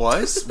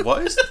 Why do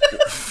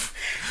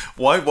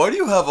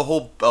you have a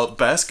whole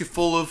basket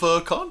full of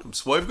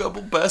condoms? Why have you got a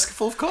whole basket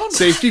full of condoms?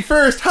 Safety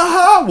first.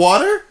 Haha,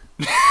 water.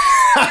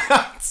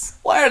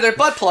 Why are there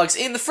butt plugs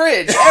in the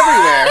fridge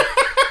everywhere?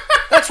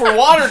 That's where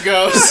water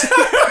goes.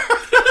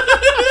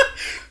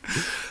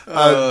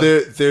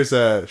 There's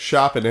a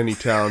shop in any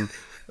town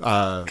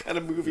What kind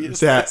of movie is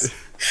that... this?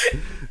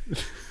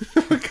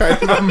 What kind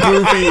of a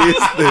movie is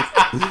this?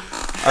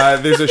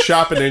 There's a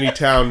shop in any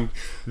town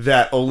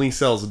that only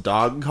sells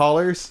dog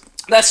collars.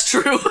 That's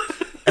true.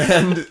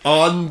 And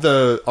on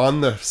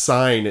the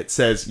sign it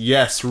says,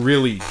 "Yes,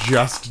 really,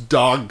 just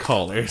dog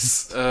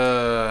collars."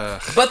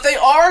 But they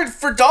are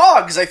for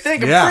dogs, I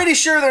think. Yeah. I'm pretty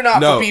sure they're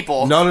not for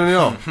people.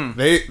 No.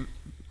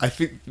 I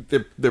think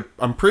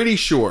I'm pretty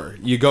sure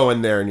you go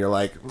in there and you're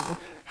like,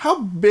 "How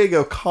big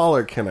a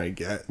collar can I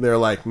get?" They're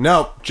like,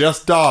 "Nope,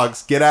 just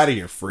dogs. Get out of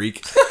here,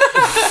 freak."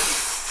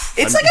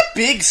 It's like a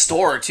big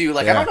store, too.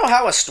 Like, I Yeah. don't know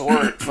how a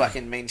store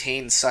fucking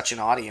maintains such an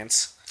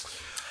audience.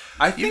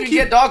 I You think can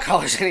get dog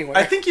collars anywhere.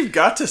 I think you've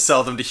got to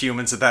sell them to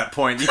humans at that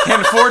point. You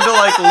can't afford to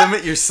like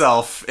limit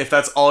yourself if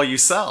that's all you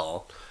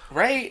sell.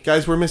 Right?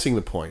 Guys, we're missing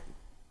the point.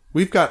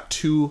 We've got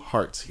 2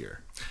 hearts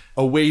here,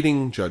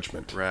 awaiting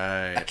judgment.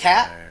 Right. A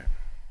cat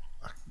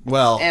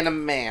Well, and a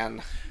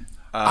man.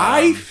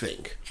 I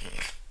think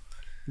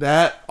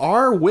that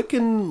our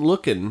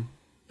Wiccan-looking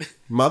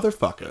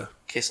motherfucker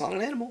Kiss on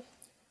an animal.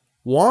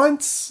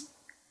 wants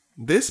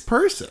this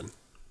person.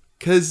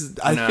 Because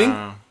I think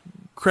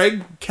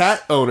Craig,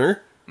 cat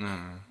owner,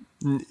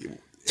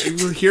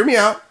 hear me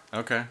out.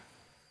 Okay.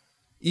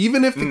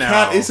 Even if the No.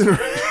 cat isn't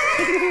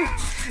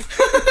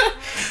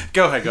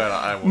Go ahead.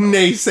 I want.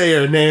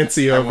 naysayer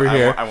Nancy over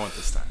here. I want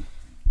this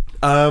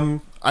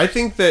time. I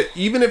think that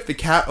even if the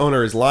cat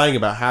owner is lying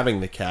about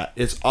having the cat,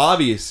 it's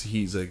obvious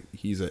he's an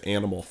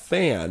animal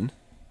fan.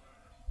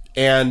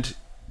 And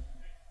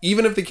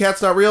even if the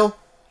cat's not real,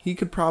 he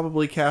could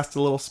probably cast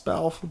a little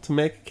spell to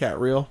make a cat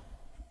real.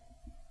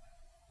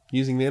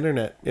 Using the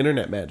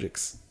internet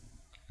magics.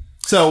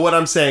 So what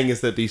I'm saying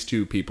is that these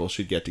two people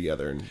should get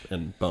together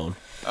and bone.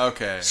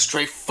 Okay.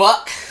 Straight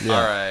fuck. Yeah.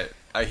 All right.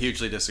 I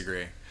hugely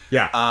disagree.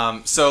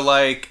 Yeah. So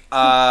like,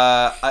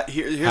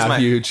 here's How my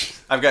huge?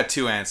 I've got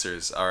two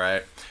answers. All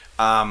right.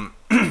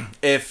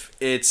 If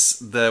it's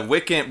the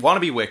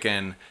wannabe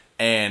Wiccan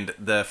and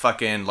the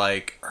fucking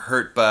like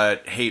hurt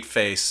butt, hate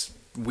face,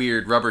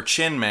 weird rubber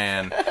chin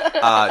man,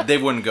 they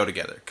wouldn't go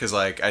together because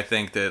like I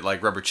think that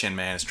like rubber chin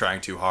man is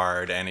trying too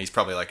hard and he's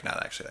probably like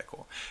not actually that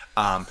cool.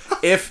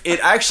 If it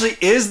actually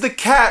is the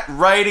cat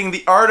writing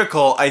the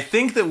article, I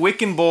think that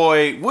Wiccan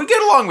Boy would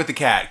get along with the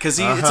cat because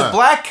it's a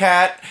black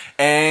cat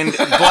and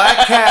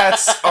black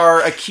cats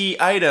are a key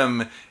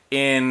item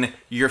in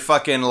your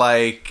fucking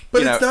like.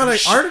 But it's not an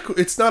article.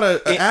 It's not an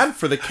ad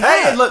for the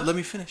Hey, cat. let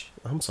me finish.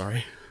 I'm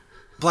sorry.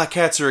 Black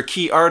cats are a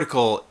key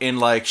article in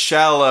like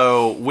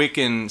shallow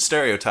Wiccan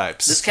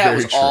stereotypes. This cat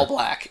was Very all true.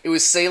 black. It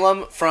was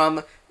Salem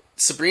from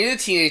Sabrina the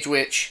Teenage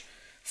Witch,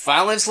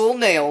 filing its little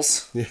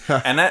nails.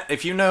 Yeah. And that,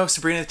 if you know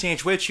Sabrina the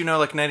Teenage Witch, you know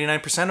like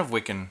 99% of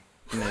Wiccan.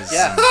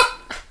 Yeah.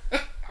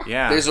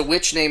 Yeah. There's a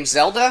witch named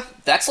Zelda.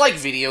 That's like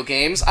video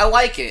games. I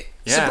like it.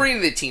 Yeah.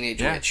 Sabrina the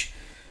Teenage Yeah. Witch.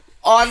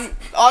 On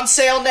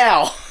sale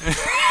now.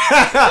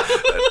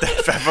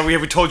 Have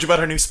we told you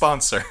about our new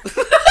sponsor?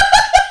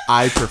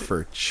 I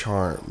prefer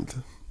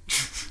Charmed.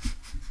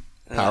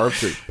 Power of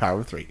three. Power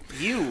of three.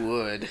 You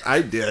would.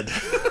 I did.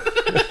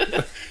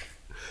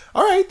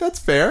 All right, that's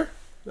fair.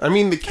 I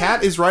mean, the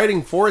cat is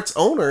writing for its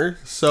owner,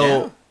 so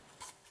Yeah.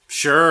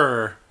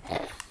 Sure.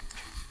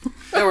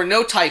 There were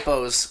no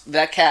typos.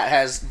 That cat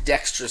has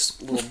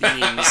dexterous little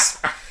beans.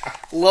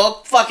 Little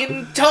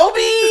fucking toe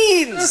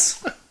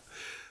beans!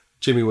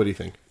 Jimmy, what do you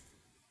think?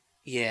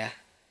 Yeah.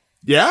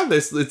 Yeah,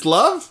 it's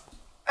love.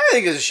 I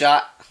think there's a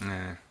shot.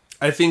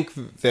 I think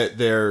that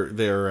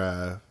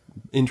their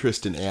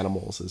interest in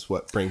animals is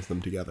what brings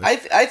them together. I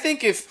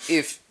think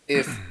if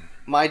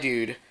my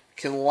dude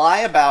can lie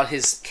about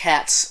his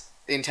cat's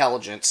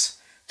intelligence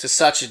to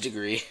such a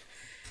degree,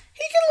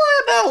 he can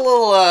lie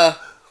about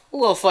a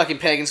little fucking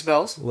pagan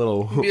spells.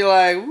 little Be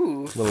like,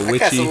 ooh, Little I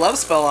cast a witchy. love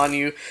spell on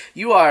you.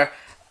 You are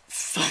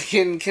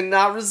fucking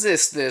cannot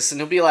resist this. And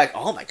he'll be like,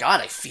 oh my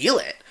god, I feel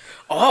it.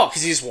 Oh,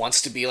 because he just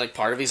wants to be like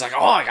part of it. He's like, oh,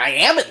 I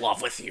am in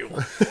love with you.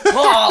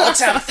 Oh, let's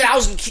have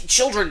 1,000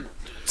 children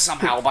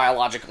somehow,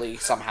 biologically,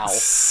 somehow.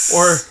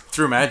 or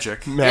Through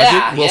magic. magic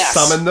Yeah, will yes.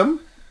 summon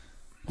them.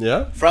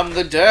 Yeah. From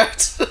the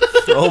dirt.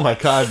 Oh my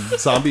god,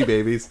 zombie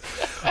babies.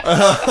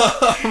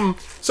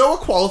 So a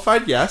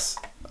qualified yes.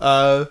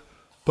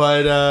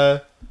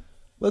 But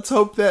let's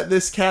hope that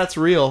this cat's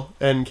real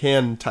and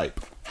can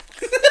type.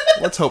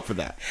 Let's hope for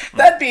that.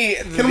 That'd be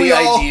the we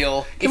all-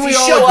 ideal. If can we you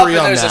all show up agree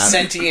and on there's a that?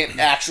 sentient,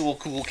 actual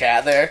cool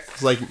cat there.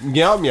 It's like,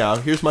 meow meow,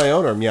 here's my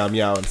owner, meow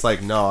meow. It's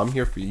like, no, I'm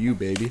here for you,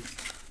 baby.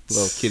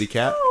 Little kitty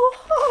cat.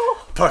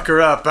 Pucker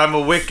up. I'm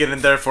a Wiccan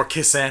and therefore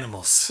kiss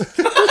animals.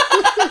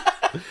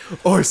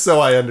 Or so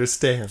I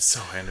understand.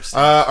 So I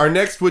understand. Our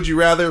next Would You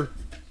Rather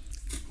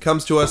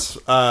comes to us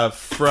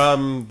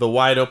from the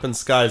wide open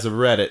skies of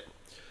Reddit.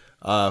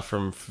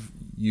 From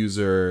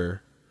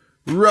user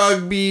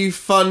Rugby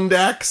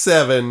Fundak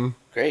 7.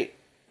 Great.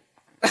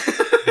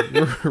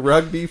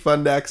 Rugby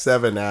Fundak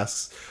 7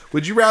 asks,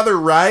 would you rather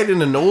ride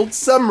in an old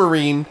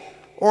submarine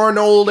or an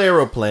old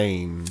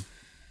aeroplane?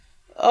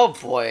 Oh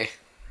boy.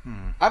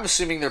 I'm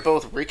assuming they're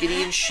both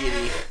rickety and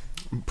shitty.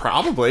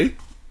 Probably.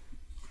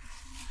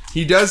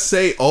 He does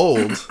say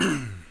old.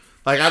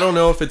 Like, I don't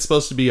know if it's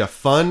supposed to be a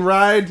fun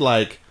ride.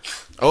 Like,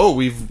 oh,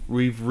 we've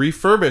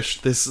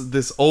refurbished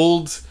this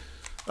old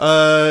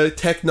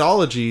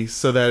technology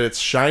so that it's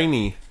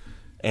shiny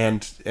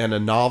and a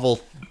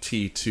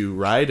novelty to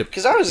ride.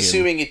 Because I was in.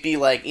 assuming it'd be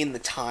like in the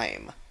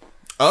time.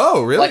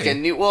 Oh, really? Like a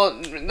new, well,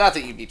 not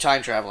that you'd be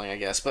time traveling, I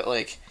guess, but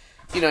like,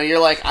 you know, you're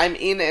like, I'm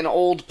in an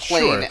old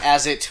plane Sure.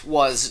 as it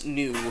was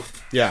new.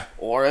 Yeah.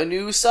 Or a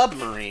new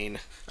submarine.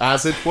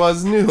 As it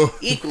was new.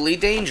 Equally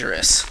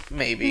dangerous,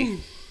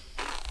 maybe.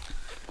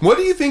 What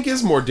do you think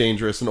is more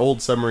dangerous, an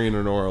old submarine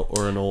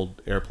or an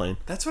old airplane?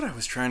 That's what I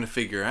was trying to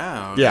figure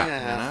out. Yeah.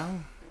 Yeah. You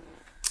know?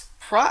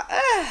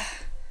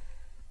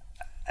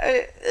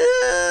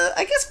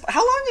 I guess,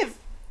 how long have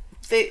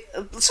they...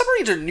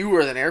 submarines are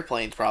newer than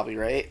airplanes, probably,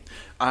 right?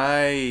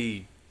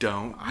 I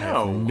don't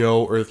know.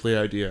 No earthly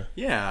idea.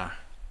 Yeah.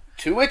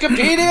 To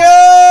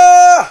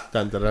Wikipedia!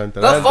 Dun, dun, dun, dun,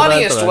 The dun,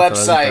 funniest dun, dun, dun,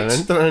 website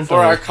dun, dun, dun, for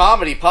dun. our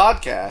comedy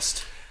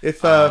podcast. If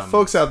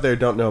folks out there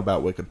don't know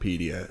about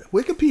Wikipedia,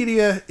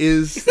 Wikipedia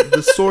is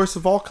the source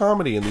of all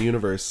comedy in the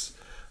universe.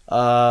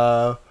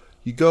 You're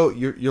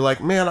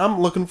like, man,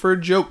 I'm looking for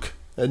a joke,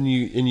 and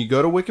you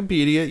go to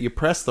Wikipedia, you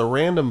press the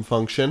random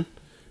function,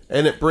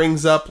 and it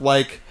brings up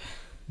like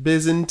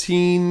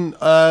Byzantine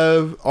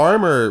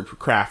armor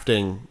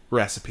crafting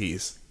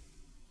recipes.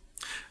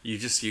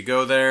 You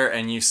go there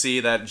and you see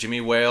that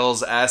Jimmy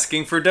Wales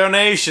asking for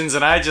donations,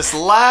 and I just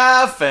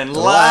laugh and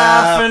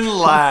laugh and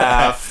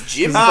laugh.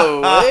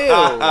 Jimbo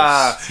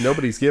Wales.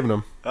 Nobody's giving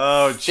them.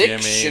 Oh, Jimmy.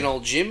 Fictional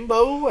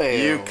Jimbo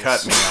Wales. You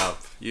cut me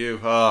up.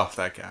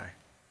 That guy.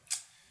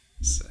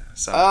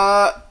 So,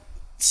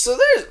 So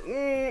there's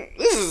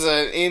this is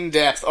an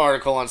in-depth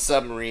article on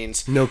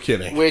submarines. No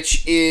kidding.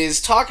 Which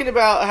is talking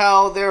about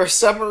how there are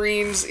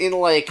submarines in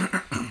like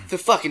the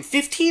fucking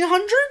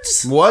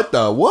 1500s, What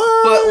the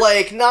what? but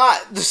like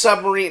not the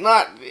submarine,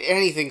 not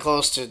anything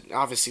close to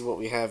obviously what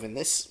we have in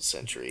this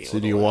century. So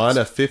do you want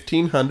a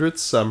 1500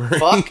 submarine?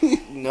 Fuck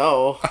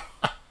no.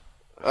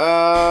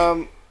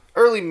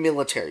 Early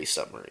military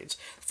submarines.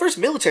 The first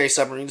military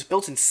submarines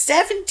built in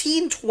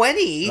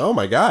 1720 Oh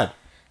my god.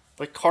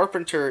 by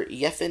carpenter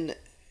Yefim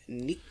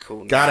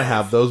Nikonov. Gotta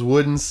have those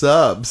wooden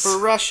subs. For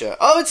Russia.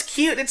 Oh, it's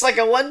cute. It's like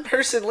a one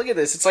person. Look at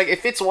this. It's like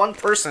if it's one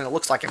person, it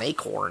looks like an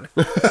acorn.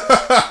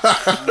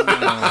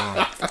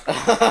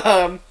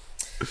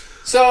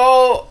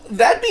 So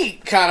that'd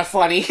be kind of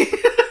funny.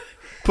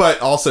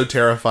 But also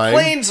terrifying.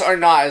 Planes are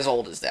not as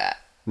old as that,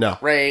 No.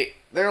 right?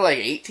 They're like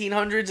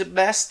 1800s at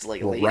best,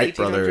 like late Wright 1800s.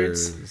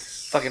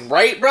 brothers. Fucking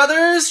Wright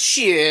brothers,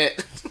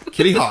 shit.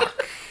 Kitty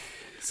Hawk.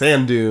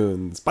 Sand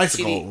dunes.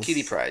 Bicycles.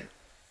 Kitty Pride,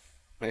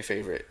 my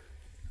favorite.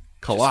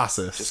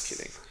 Colossus. Just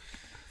kidding.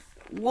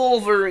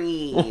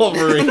 Wolverine.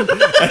 Wolverine.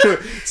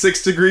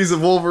 6 degrees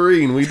of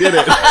Wolverine. We did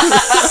it.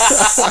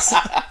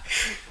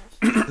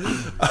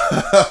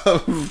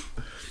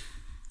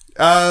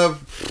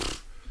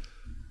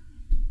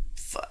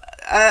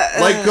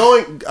 Like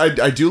going,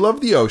 I do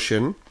love the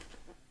ocean,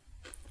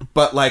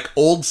 but like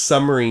old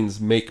submarines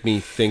make me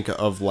think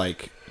of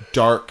like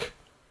dark,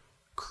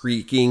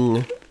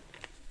 creaking,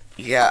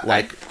 Yeah,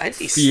 like I'd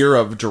be fear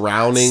of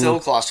drowning. so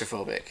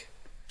claustrophobic.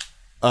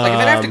 Like if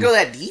I'd have to go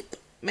that deep,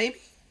 maybe.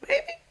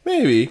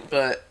 Maybe.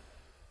 But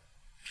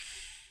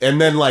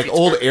And then like It's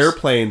old purpose.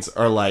 airplanes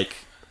are like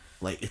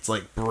it's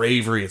like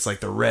bravery. It's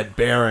like the Red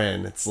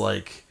Baron. It's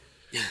like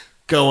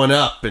going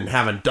up and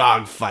having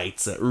dog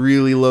fights at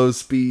really low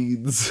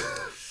speeds.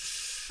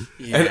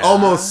 And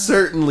almost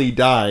certainly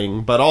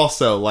dying, but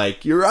also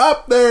like you're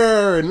up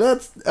there and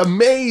that's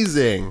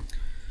amazing.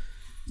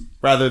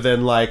 Rather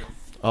than like,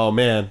 oh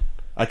man,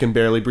 I can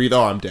barely breathe.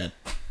 Oh, I'm dead.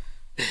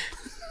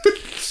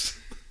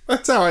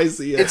 That's how I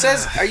see it. it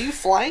says, are you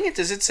flying it?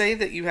 Does it say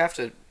that you have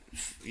to?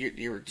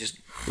 You're just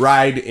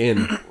Ride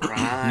in.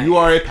 right. You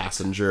are a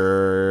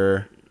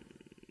passenger.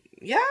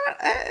 Yeah.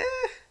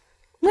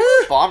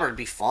 Bomber would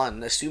be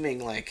fun,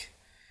 assuming like.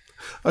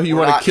 Oh, you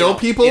We're want not to kill in a-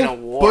 people? in a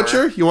war.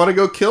 Butcher? You want to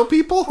go kill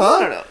people? Huh? I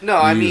don't know. No,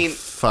 I You mean,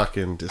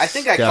 fucking disgusting. I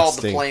think I called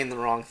the plane the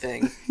wrong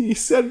thing. You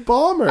said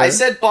bomber. I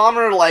said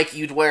bomber like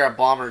you'd wear a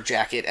bomber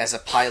jacket as a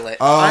pilot.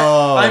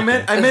 Oh, I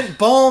okay. meant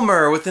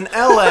Balmer with an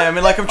LM,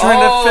 and like I'm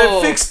trying to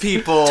Oh. fix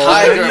people.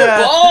 Tiger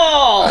yeah,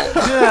 ball.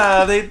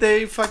 yeah,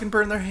 they fucking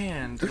burn their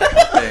hand.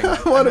 I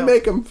want to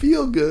make them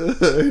feel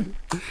good.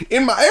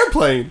 In my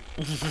airplane.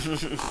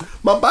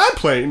 My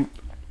biplane.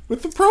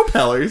 With the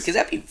propellers. Cause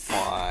that'd be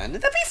fun.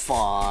 That'd be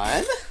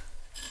fun.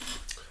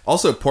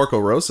 Also, Porco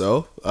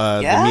Rosso, Yeah,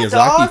 the Miyazaki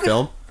dog.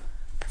 film.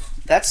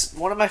 That's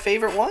one of my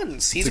favorite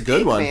ones. He's It's a good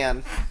pig one.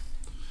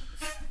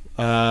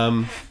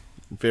 man.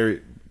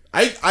 Very.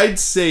 I'd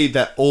say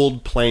that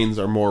old planes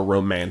are more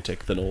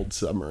romantic than old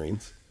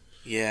submarines.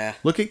 Yeah.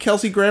 Look at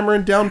Kelsey Grammer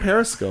in Down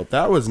Periscope.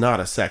 That was not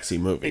a sexy I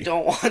movie.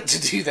 don't want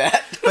to do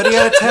that. But he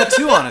had a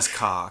tattoo on his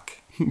cock.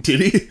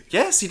 Did he?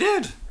 Yes, he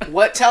did.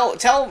 What? Tell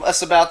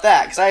us about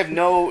that, because I have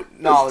no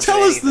knowledge.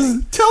 Tell of us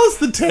anything.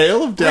 the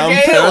tale of Down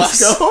Regale us.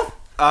 Periscope.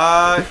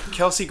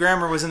 Kelsey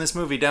Grammer was in this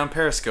movie, Down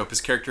Periscope.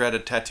 His character had a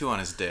tattoo on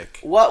his dick.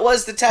 What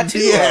was the tattoo?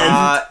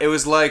 Yeah. It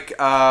was like,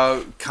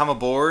 come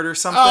aboard or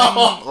something.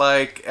 Oh.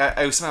 Like,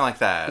 it was something like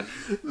that.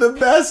 The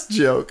best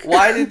joke.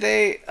 Why did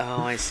they?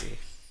 Oh, I see.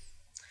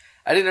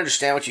 I didn't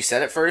understand what you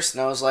said at first,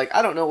 and I was like,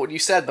 I don't know what you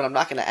said, but I'm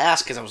not going to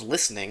ask because I was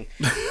listening.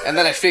 And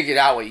then I figured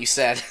out what you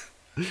said,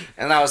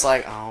 and I was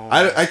like, oh.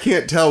 I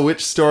can't tell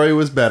which story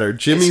was better.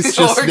 Jimmy's It's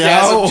just an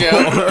now.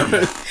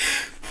 orgasm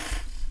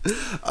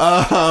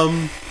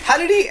How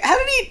did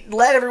he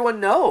let everyone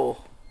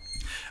know?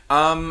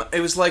 It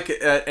was like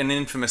an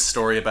infamous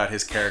story about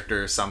his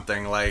character or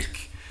something.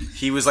 Like,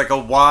 he was like a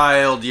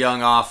wild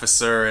young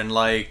officer, and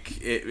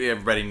like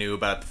everybody knew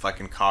about the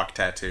fucking cock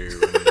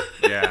tattoo. And,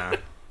 yeah.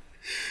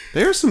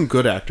 There are some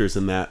good actors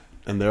in that,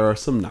 and there are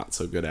some not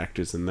so good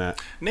actors in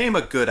that. Name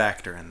a good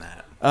actor in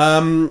that.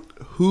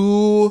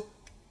 Who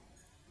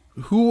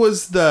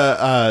was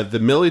the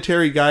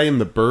military guy in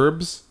The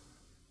Burbs?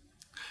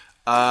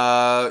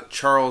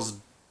 Charles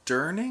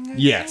Durning? I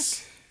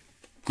Yes.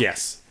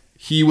 Yes.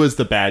 He was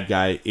the bad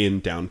guy in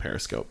Down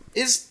Periscope.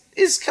 Is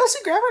Kelsey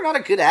Grammer not a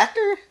good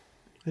actor?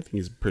 I think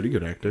he's a pretty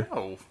good actor. think?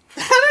 Oh.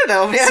 I don't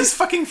know, man. He's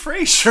fucking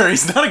Frasier.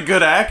 He's not a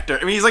good actor.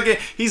 I mean,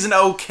 he's an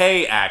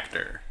okay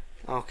actor.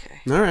 Okay.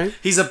 All right.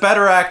 He's a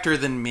better actor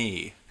than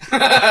me.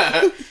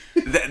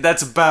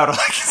 That's about all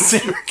I can say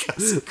for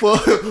Kelsey.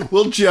 Well,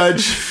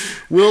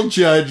 we'll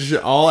judge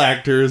all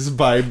actors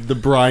by the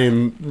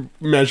Brian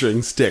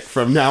measuring stick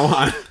from now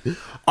on.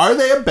 Are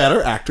they a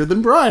better actor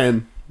than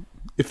Brian?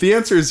 If the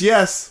answer is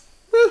yes,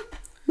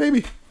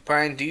 maybe.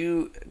 Brian, do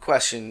you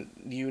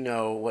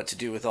know what to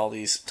do with all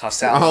these tossed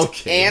salads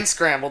Okay. and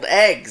scrambled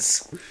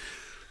eggs?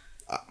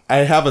 I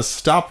have a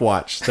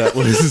stopwatch that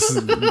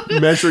was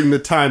measuring the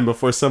time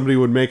before somebody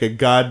would make a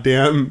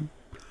goddamn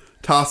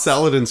toss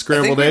salad and I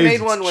scrambled think we eggs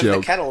made one when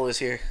joke. the kettle was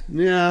here.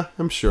 Yeah,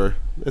 I'm sure.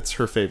 It's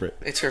her favorite.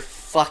 It's her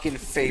fucking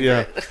favorite.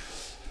 Yeah.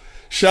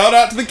 Shout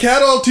out to the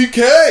kettle,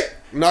 TK!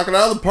 Knocking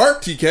out of the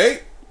park,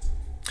 TK!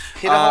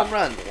 Hit a home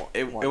run.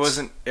 It once.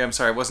 wasn't. I'm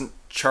sorry. It wasn't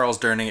Charles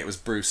Durning. It was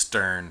Bruce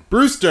Dern.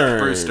 Bruce Dern.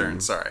 Bruce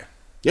Dern. Sorry.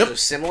 Yep.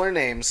 Those similar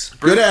names.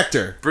 Good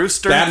actor. Bruce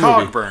Dern Bad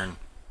movie. Cogburn.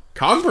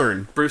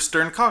 Cogburn. Bruce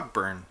Dern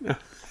Cogburn.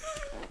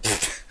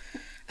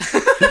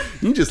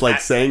 You just like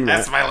saying that.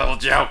 That's my little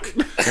joke.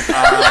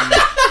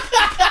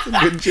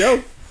 Good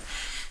joke.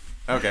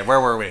 Okay, where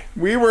were we?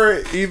 We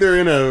were either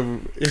in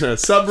a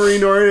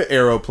submarine or an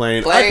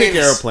aeroplane. I pick Planes.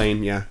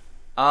 aeroplane, yeah.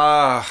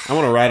 I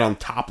want to ride on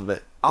top of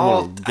it. I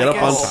want to get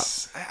up on top.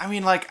 I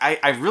mean, like,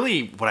 what I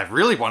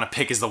really want to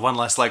pick is the one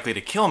less likely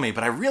to kill me,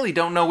 but I really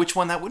don't know which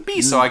one that would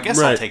be, so I guess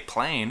I'll Right. take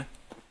plane.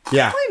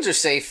 Yeah. Planes are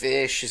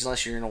safe-ish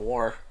unless you're in a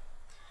war.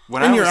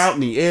 When And I you're was, out in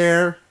the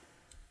air.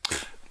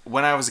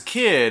 When I was a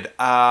kid,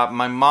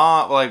 my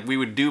mom, like, we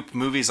would dupe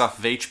movies off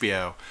of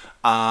HBO.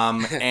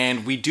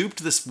 And we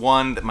duped this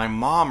one that my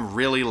mom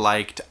really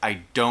liked.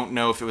 I don't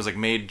know if it was like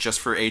made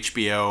just for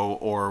HBO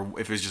or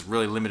if it was just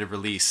really limited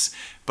release,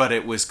 but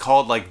it was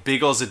called like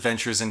Biggles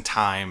Adventures in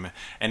Time,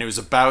 and it was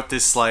about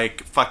this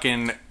like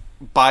fucking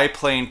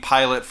biplane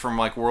pilot from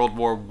like World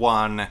War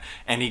I,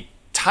 and he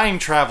time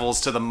travels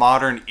to the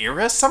modern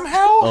era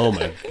somehow. Oh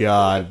my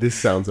god, this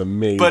sounds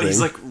amazing. But he's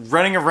like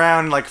running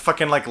around like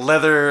fucking like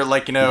leather,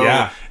 like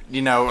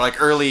like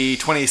early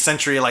 20th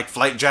century like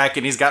flight jacket.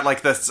 And he's got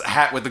like this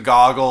hat with the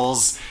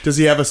goggles. Does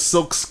he have a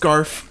silk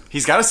scarf?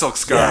 He's got a silk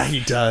scarf. Yeah, he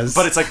does.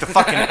 But it's like the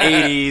fucking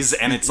 80s,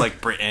 and it's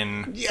like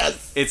Britain.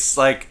 Yes. It's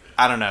like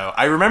I don't know.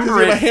 I Does remember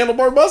he have a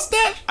handlebar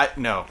mustache?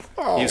 No,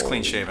 he was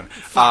clean shaven.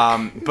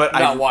 But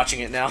Not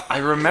watching it now. I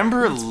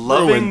remember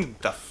loving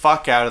the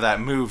fuck out of that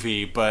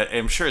movie, but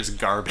I'm sure it's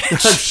garbage. I'm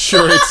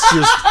sure it's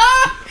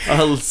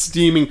just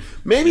steaming.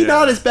 Maybe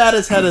not as bad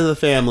as Head of the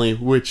Family,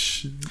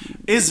 which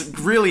is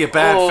really a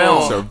bad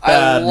So film.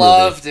 bad I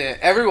loved it.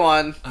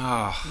 Everyone,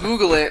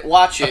 Google it,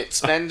 watch it,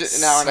 spend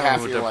an hour and a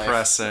half of your life.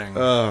 Depressing.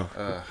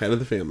 Head of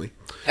the Family.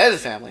 Head of the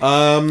family.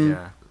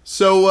 Yeah.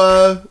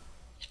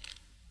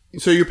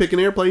 So you're picking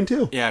airplane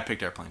too? Yeah, I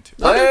picked airplane too.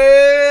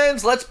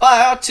 Planes, let's buy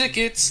our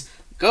tickets.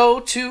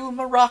 Go to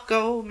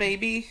Morocco,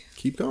 maybe.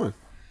 Keep going.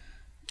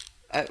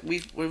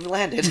 We've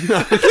landed.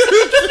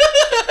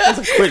 That's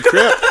a quick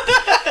trip.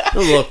 That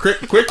was a little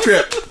quick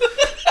trip.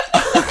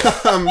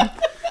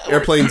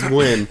 Airplanes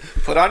win.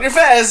 Put on your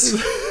fez.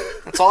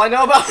 That's all I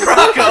know about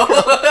Morocco.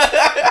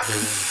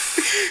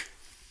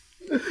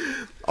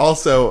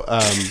 Also,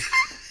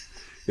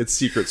 it's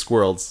Secret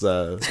Squirrel's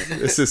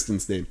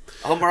assistant's name.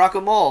 Oh, Morocco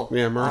Mole.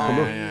 Yeah,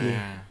 Morocco.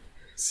 Yeah.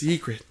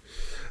 Secret.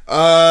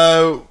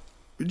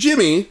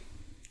 Jimmy,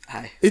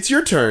 Hi. it's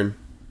your turn.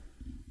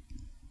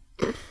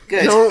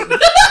 Good.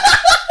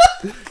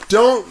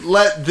 Don't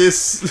let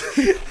this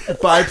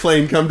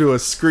biplane come to a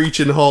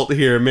screeching halt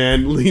here,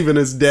 man, leaving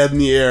us dead in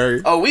the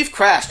air. Oh, we've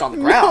crashed on the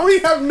No, ground. we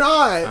have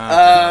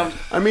not.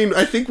 I mean,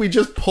 I think we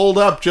just pulled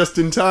up just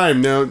in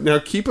time. Now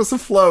keep us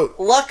afloat.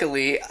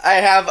 Luckily, I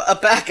have a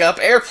backup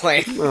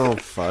airplane. Oh,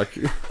 fuck.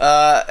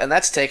 And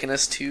that's taken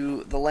us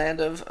to the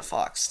land of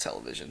Fox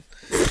Television.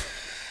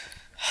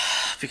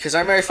 Because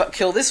our Mary Fuck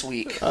Kill this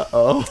week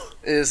Uh-oh.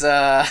 is,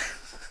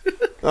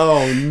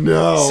 Oh,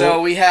 no.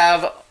 so we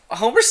have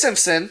Homer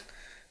Simpson,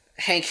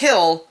 Hank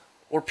Hill,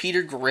 or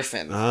Peter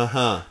Griffin.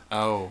 Uh-huh.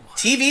 Oh.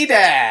 TV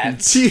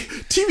dads.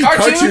 TV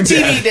Cartoon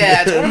TV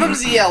dad. dads. One of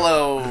them's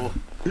yellow.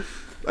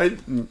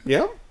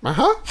 Yeah.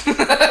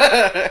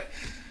 Uh-huh.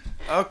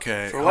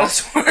 Okay. For what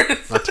it's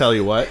worth. I'll tell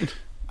you what.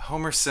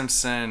 Homer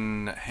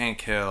Simpson,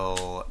 Hank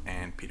Hill,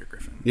 and Peter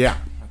Griffin. Yeah.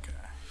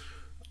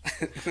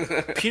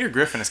 Okay. Peter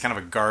Griffin is kind of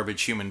a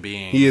garbage human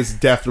being. He is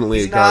definitely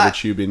He's a garbage not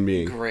human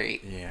being.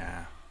 Great.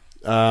 Yeah.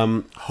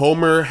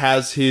 Homer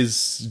has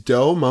his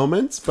dough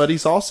moments, but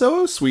he's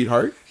also a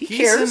sweetheart. He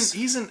cares.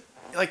 He's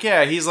I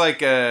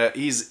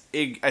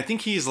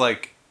think he's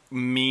like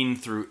mean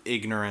through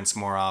ignorance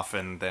more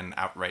often than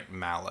outright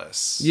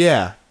malice.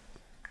 Yeah.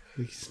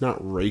 He's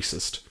not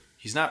racist.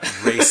 He's not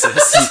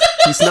racist.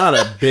 He's not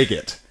a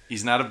bigot.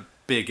 He's not a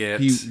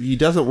bigot. He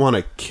doesn't want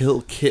to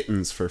kill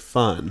kittens for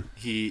fun.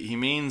 He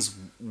means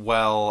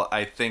well,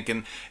 I think,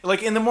 and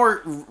like in the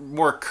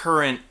more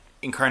current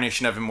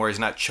incarnation of him, where he's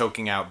not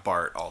choking out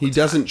Bart all the time. He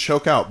doesn't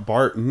choke out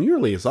Bart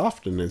nearly as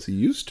often as he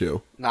used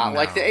to. Not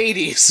like the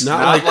 80s.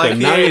 Not like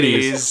the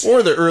 90s 80s.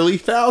 or the early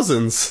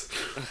thousands.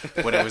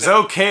 When it was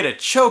okay to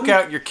choke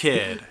out your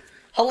kid.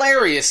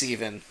 Hilarious,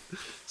 even.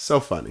 So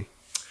funny.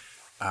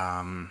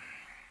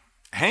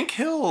 Hank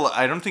Hill,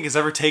 I don't think has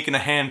ever taken a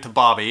hand to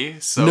Bobby.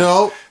 So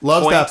No,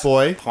 loves that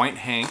boy. Point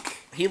Hank.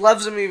 He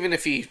loves him even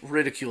if he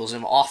ridicules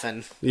him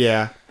often.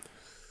 Yeah.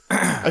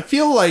 I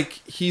feel like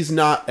he's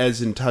not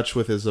as in touch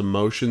with his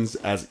emotions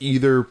as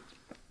either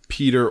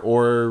Peter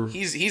or...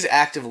 He's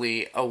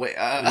actively away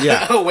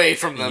Yeah. away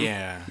from them.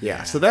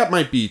 Yeah. So that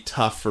might be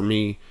tough for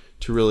me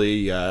to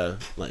really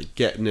like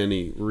get in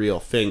any real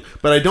thing.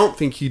 But I don't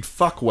think he'd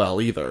fuck well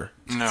either.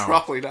 No.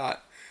 Probably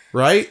not.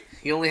 Right?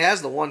 He only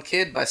has the one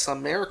kid by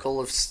some miracle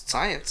of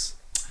science.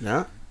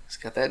 Yeah. He's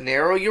got that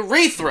narrow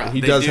urethra.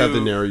 He does have the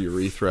narrow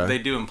urethra. They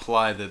do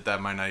imply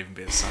that might not even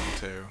be his son,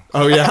 too.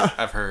 Oh, yeah?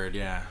 I've heard,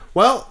 yeah.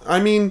 Well, I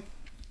mean,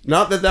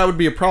 not that would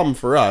be a problem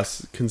for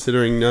us,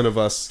 considering none of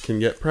us can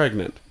get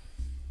pregnant.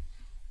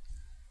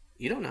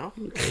 You don't know.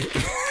 Pull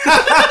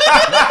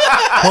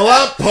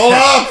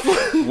up!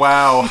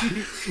 Wow.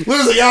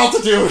 Losing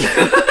altitude!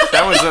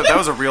 That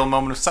was a real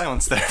moment of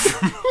silence there.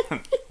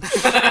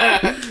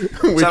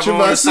 Which of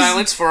us is...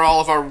 silence for all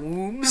of our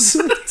wombs.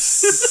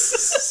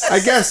 I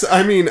guess,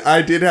 I mean,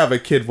 I did have a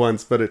kid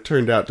once, but it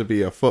turned out to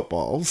be a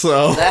football,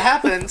 so... That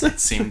happens. It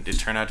seemed to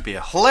turn out to be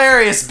a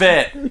hilarious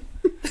bit.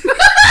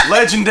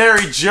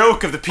 Legendary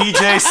joke of the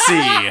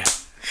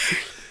PJC.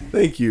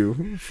 Thank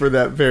you for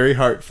that very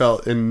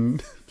heartfelt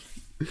and...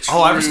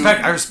 Oh, I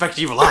respect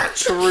you a lot.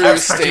 True I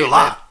respect you a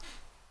lot.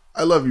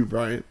 I love you,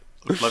 Brian.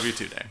 Love you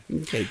too, Dane.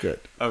 Okay,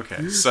 good.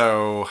 Okay,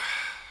 so...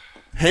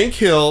 Hank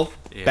Hill,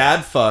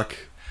 bad fuck,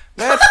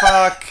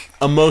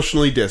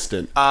 emotionally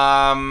distant.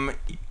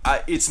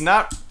 It's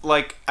not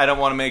like I don't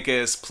want to make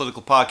a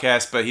political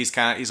podcast, but he's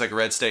like a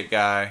red state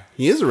guy.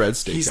 He is a red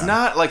state guy. He's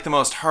not like the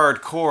most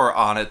hardcore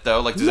on it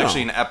though. Like there's No.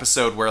 actually an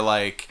episode where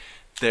like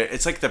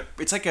it's like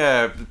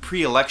a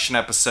pre-election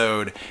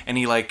episode, and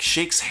he like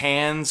shakes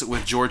hands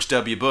with George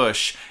W.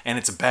 Bush, and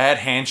it's a bad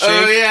handshake.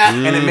 Oh, yeah.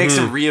 And it makes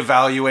him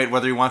reevaluate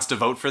whether he wants to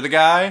vote for the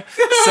guy.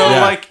 So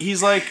Yeah.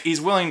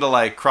 he's willing to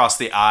like cross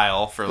the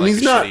aisle for like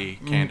he's a not,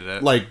 shitty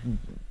candidate. Like,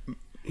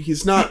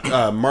 he's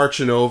not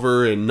marching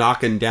over and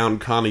knocking down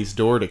Connie's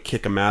door to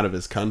kick him out of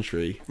his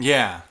country.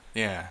 Yeah.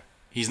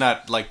 He's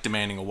not like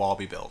demanding a wall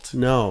be built.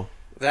 No.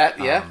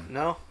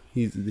 No.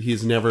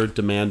 He's never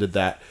demanded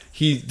that.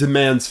 He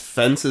demands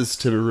fences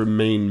to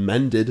remain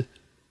mended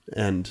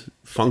and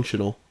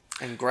functional.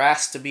 And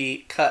grass to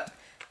be cut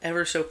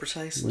ever so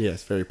precisely.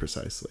 Yes, very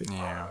precisely.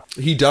 Yeah.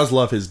 He does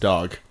love his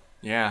dog,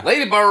 Yeah.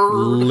 Ladybird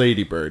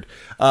Ladybird.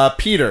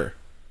 Peter.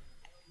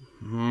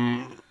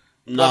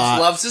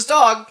 loves his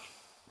dog.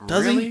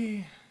 Does really?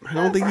 he? I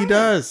don't think he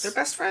does. They're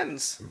best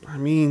friends. I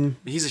mean,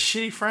 He's a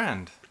shitty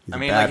friend. he's a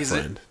bad he's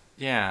friend.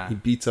 yeah. He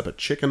beats up a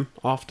chicken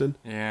often.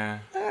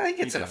 Yeah. He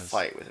gets in a does.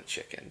 fight with a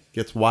chicken.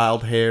 Gets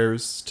wild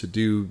hairs to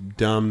do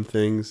dumb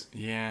things.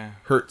 Yeah.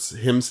 Hurts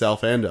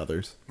himself and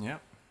others.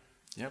 Yep.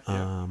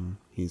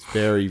 He's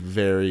very,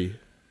 very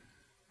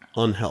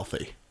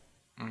unhealthy.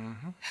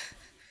 Mm-hmm.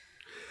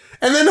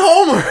 And then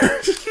Homer.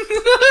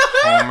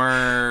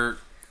 Homer.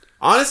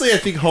 Honestly, I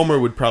think Homer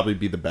would probably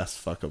be the best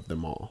fuck of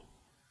them all.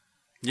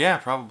 Yeah,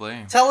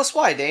 probably. Tell us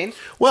why, Dane.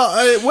 Well,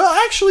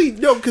 actually,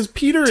 no, because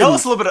Peter. Tell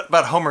us a little bit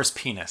about Homer's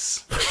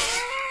penis.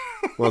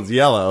 Well, it's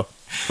yellow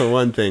for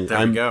one thing.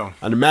 There we go.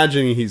 I'm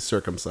imagining he's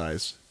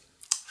circumcised,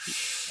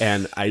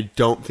 and I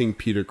don't think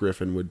Peter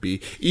Griffin would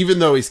be, even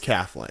though he's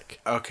Catholic.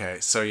 Okay,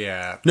 so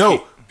yeah.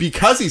 No,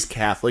 because he's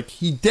Catholic,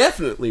 he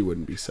definitely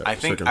wouldn't be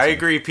circumcised. I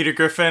agree. Peter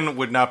Griffin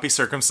would not be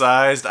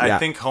circumcised. Yeah. I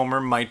think Homer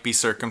might be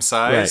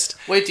circumcised.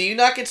 Wait, do you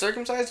not get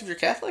circumcised if you're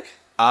Catholic?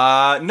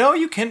 No,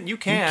 you can. You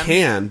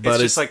can, but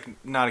it's just like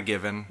not a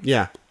given.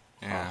 Yeah.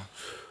 Yeah.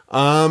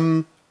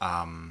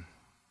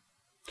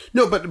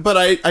 No, but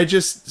I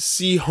just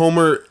see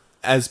Homer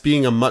as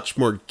being a much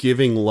more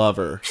giving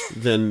lover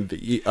than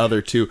the other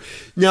two.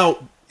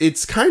 Now,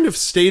 it's kind of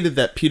stated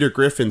that Peter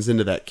Griffin's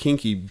into that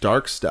kinky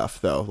dark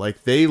stuff, though.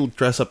 Like, they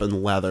dress up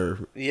in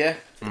leather Yeah.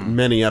 in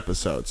many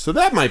episodes, so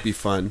that might be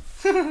fun.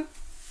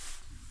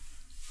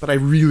 But I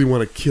really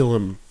want to kill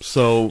him,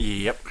 so...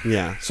 Yep.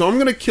 Yeah, so I'm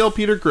going to kill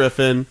Peter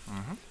Griffin.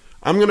 Mm-hmm.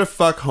 I'm going to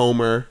fuck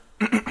Homer.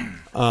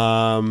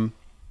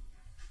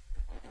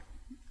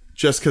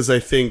 Just because I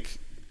think...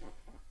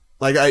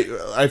 Like,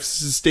 I've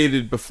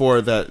stated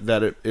before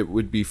that it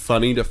would be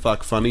funny to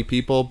fuck funny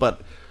people,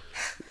 but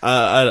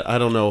I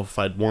don't know if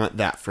I'd want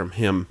that from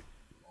him.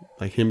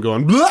 Like, him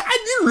going...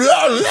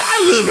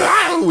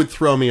 would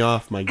throw me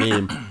off my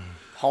game.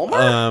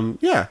 Homer?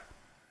 Yeah.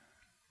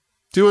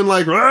 Doing,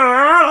 like,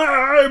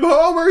 I'm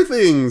Homer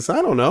things.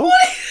 I don't know.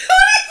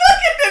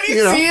 Have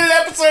you, know. seen an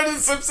episode of The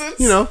Simpsons?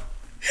 You know,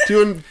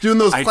 doing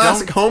those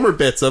classic Homer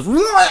bits of I'm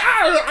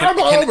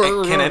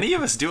Homer. Can any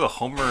of us do a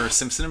Homer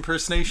Simpson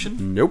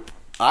impersonation? Nope.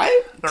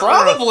 I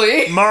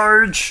probably.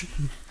 Marge.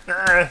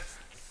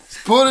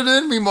 Put it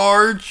in me,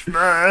 Marge.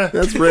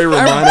 That's Ray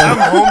Romano. I'm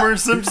Homer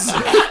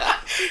Simpson.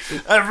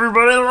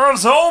 Everybody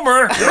loves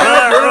Homer.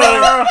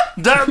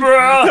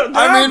 Deborah.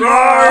 I mean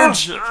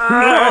Marge.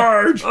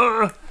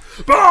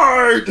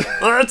 Bart!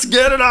 Let's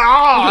get it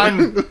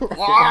on.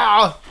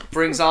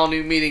 Brings all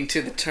new meaning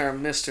to the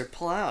term Mr.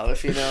 Plow,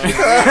 if you know.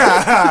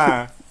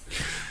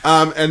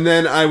 And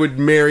then I would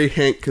marry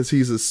Hank because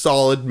he's a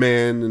solid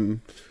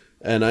man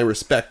and I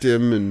respect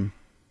him, and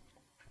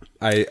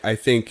I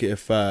think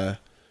if a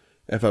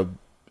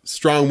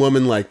strong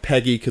woman like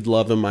Peggy could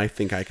love him, I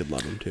think I could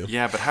love him too.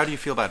 Yeah, but how do you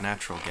feel about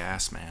natural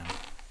gas, man?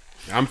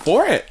 I'm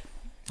for it.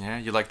 Yeah,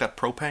 you like that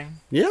propane?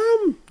 Yeah,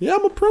 I'm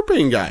a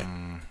propane guy.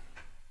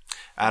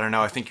 I don't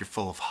know. I think you're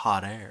full of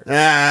hot air.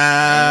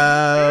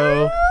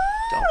 Oh.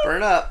 Don't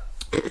burn up,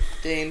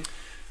 Dane.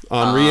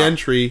 on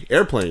re-entry,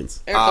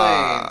 airplanes.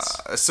 Airplanes.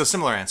 So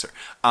similar answer.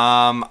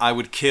 I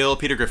would kill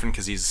Peter Griffin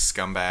because he's a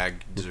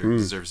scumbag,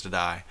 deserves to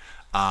die.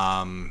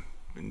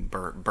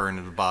 Burn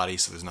the body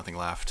so there's nothing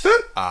left.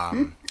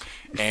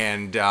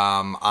 And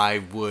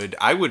I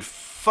would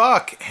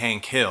fuck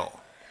Hank Hill.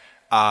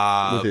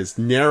 With his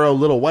narrow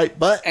little white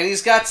butt. And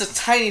he's got a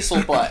tiny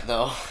little butt,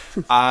 though.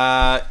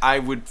 I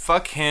would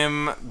fuck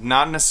him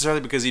not necessarily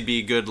because he'd be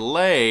a good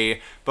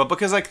lay, but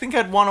because I think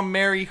I'd want to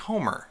marry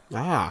Homer.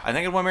 Ah. I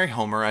think I'd want to marry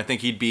Homer. I think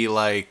he'd be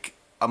like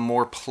a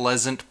more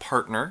pleasant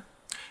partner.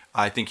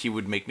 I think he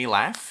would make me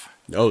laugh.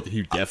 Oh,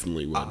 he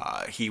definitely would.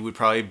 He would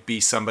probably be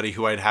somebody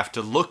who I'd have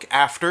to look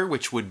after,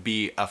 which would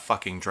be a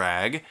fucking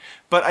drag.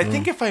 But I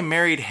think if I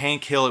married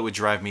Hank Hill, it would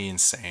drive me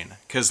insane.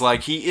 Because,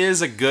 like, he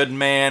is a good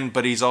man,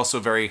 but he's also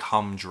very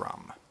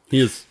humdrum.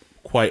 He is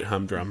quite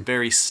humdrum.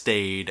 Very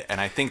staid,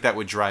 and I think that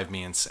would drive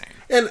me insane.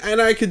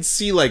 And I could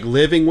see, like,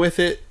 living with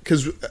it,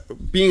 because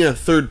being a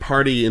third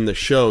party in the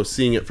show,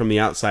 seeing it from the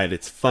outside,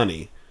 it's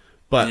funny.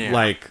 But, Yeah.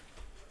 like,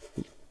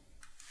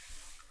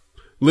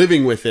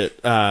 living with it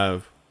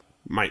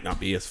might not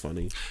be as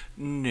funny.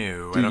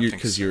 No, I don't think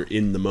Because so. you're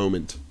in the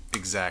moment.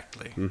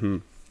 Exactly.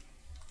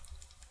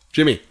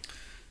 Jimmy.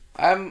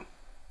 I'm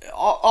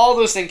all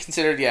those things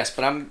considered, yes,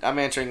 but I'm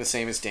answering the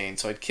same as Dane.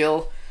 So I'd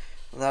kill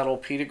that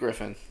old Peter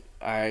Griffin.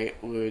 I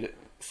would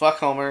fuck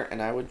Homer,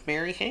 and I would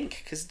marry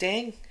Hank. Because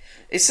dang,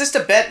 it's just a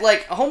bet.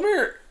 Like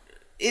Homer,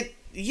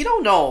 you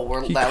don't know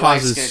where He that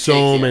life's gonna causes so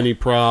take you. many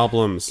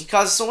problems. He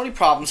causes so many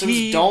problems. It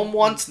was Dome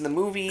once in the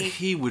movie.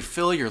 He would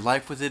fill your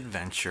life with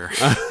adventure.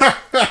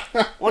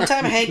 One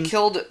time Hank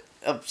killed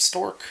a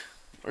stork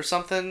or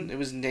something. It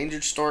was an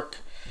endangered stork.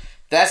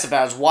 That's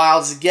about as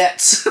wild as it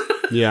gets.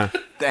 Yeah.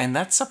 And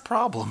that's a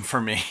problem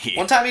for me.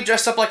 One time he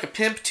dressed up like a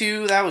pimp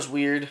too. That was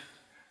weird.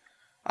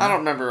 I don't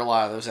remember a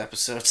lot of those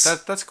episodes.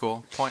 That's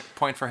cool.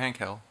 Point for Hank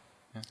Hill.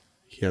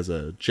 He has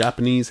a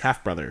Japanese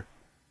half-brother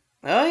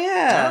Oh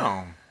yeah.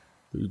 Oh.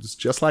 who's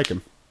just like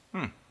him.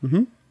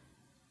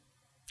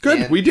 Good,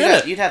 Man, we did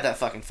it. You'd have that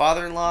fucking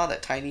father-in-law,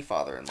 that tiny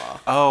father-in-law.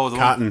 Oh, the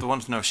Cotton. one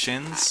with no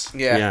shins?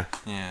 Yeah.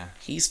 Yeah.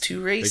 He's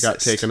too They racist. got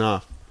taken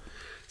off.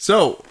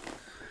 So,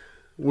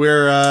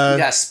 we're We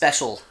got a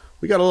special.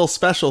 we got a little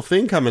special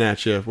thing coming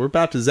at you. We're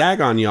about to zag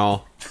on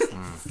y'all.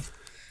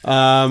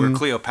 We're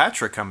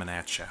Cleopatra coming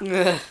at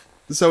you.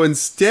 So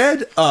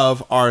instead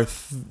of our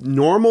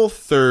normal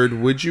third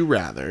Would You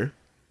Rather,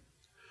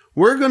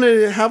 we're going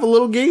to have a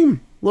little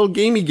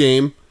gamey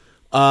game.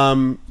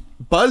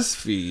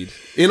 BuzzFeed,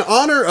 in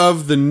honor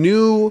of the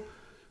new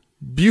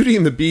Beauty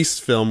and the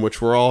Beast film,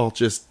 which we're all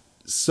just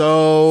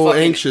so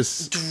Fucking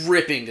anxious.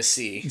 dripping to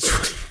see.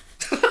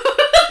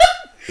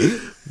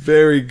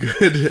 Very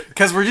good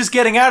Because we're just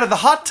getting out of the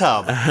hot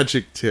tub.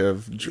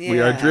 adjective. We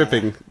are Yeah.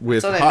 dripping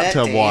with That's what I hot meant,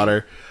 tub Dave.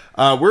 water.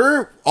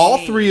 We're all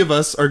three of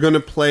us are going to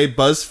play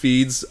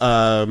BuzzFeed's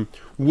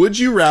Would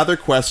You Rather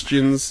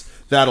questions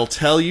that'll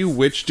tell you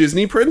which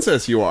Disney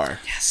princess you are.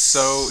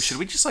 So, should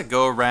we just, like,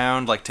 go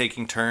around, like,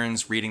 taking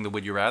turns reading the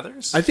Would You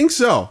Rathers? I think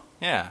so.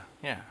 Yeah.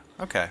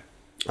 Okay.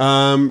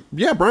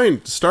 Yeah,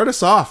 Brian, start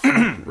us off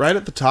right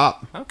at the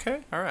top.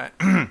 Okay, all right.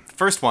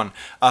 First one.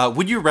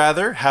 Would you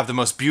rather have the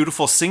most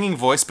beautiful singing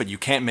voice but you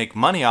can't make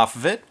money off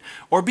of it,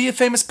 or be a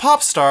famous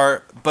pop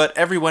star but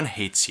everyone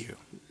hates you?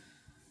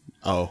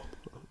 Oh,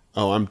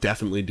 I'm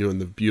definitely doing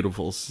the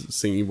beautiful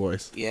singing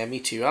voice. Yeah, me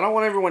too. I don't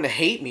want everyone to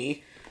hate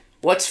me.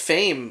 What's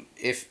fame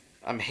if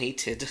I'm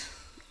hated?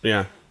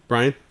 Yeah,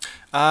 Brian?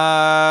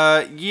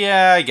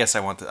 Yeah, I guess I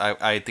want to.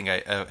 I think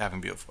having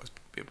beautiful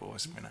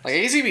voice would be nice. Like, I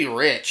used to be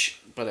rich,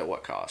 but at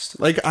what cost?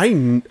 Like, I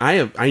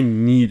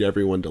need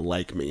everyone to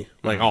like me,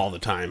 like, all the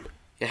time.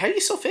 Yeah, how are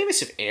you so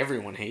famous if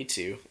everyone hates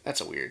you?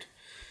 That's a weird.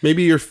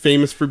 Maybe you're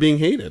famous for being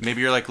hated.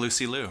 Maybe you're like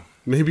Lucy Liu.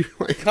 Maybe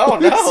you're like, Oh,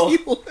 no.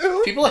 Lucy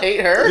Liu. People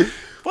hate her?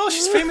 Well,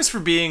 she's famous for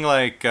being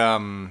like,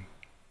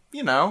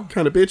 you know,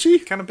 Kind of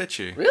bitchy. kind of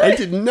bitchy. Really? I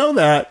didn't know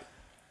that.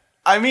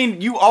 I mean,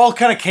 you all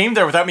kind of came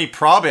there without me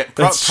probing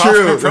That's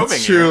true.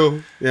 That's you.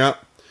 true. Yeah.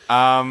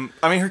 I mean,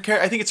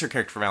 I think it's her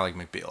character from Ally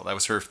McBeal. That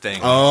was her thing.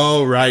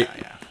 Oh, right.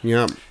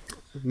 Yeah.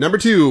 Number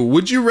 2.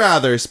 Would you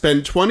rather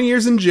spend 20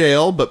 years in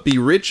jail but be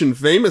rich and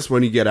famous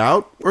when you get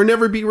out, or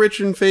never be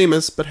rich and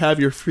famous but have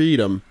your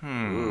freedom?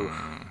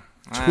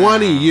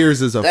 20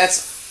 years is a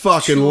That's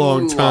fucking too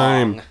long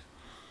time. long.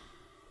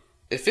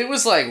 If it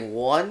was like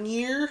 1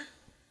 year,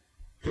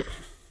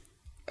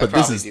 But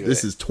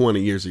this is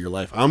 20 years of your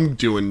life. I'm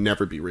doing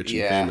never be rich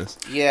and famous.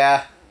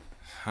 Yeah.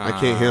 I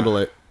can't handle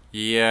it.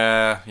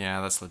 Yeah,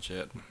 that's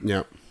legit.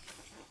 Yep.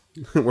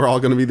 We're all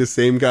going to be the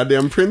same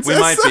goddamn princess.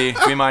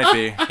 We might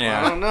be. I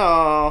Yeah. don't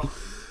know.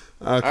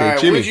 Okay, All right,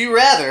 Jimmy. would you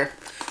rather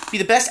be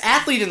the best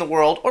athlete in the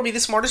world or be the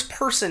smartest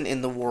person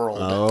in the world?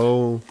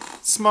 Oh.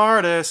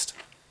 Smartest.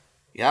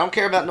 Yeah, I don't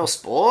care about no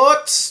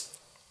sports.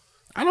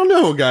 I don't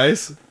know,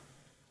 guys.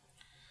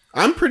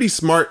 I'm pretty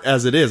smart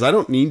as it is. I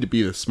don't need to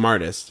be the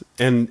smartest.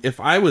 And if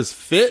I was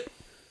fit,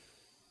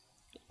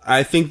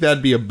 I think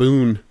that'd be a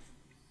boon.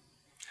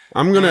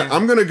 I'm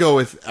gonna go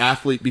with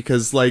athlete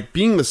because, like,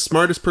 being the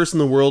smartest person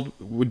in the world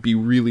would be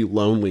really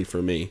lonely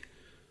for me.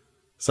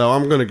 So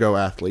I'm gonna go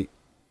athlete.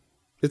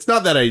 It's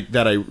not that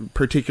I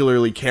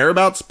particularly care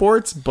about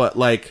sports, but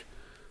like,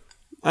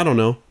 I don't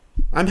know.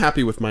 I'm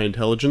happy with my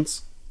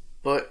intelligence.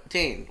 But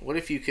Dane, what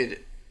if you could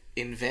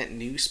invent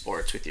new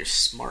sports with your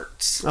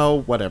smarts?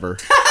 Oh, whatever.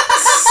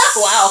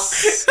 Wow.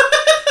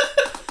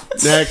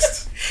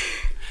 Next.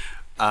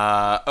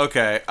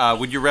 Okay.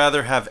 Would you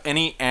rather have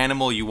any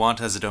animal you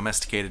want as a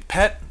domesticated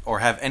pet, or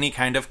have any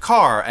kind of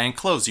car and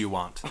clothes you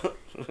want?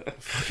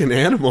 Fucking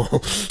animal.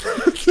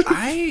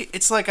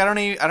 It's like I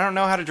don't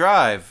know how to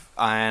drive,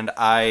 and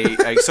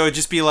so it'd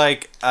just be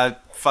like a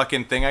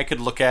fucking thing I could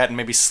look at and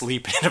maybe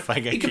sleep in if I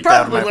get You could kicked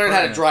out of probably my learn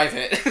how to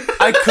apartment. drive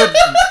it. I could.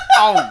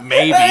 Oh,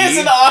 maybe. That is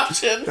an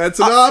option. That's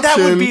an option. That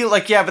would be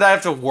like, yeah, but I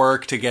have to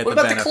work to get What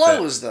the about benefit. the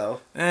clothes,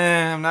 though?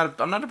 I'm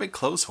not a big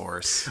clothes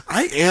horse.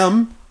 I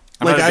am.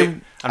 I'm Like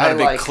not a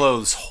big like-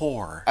 clothes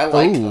whore. I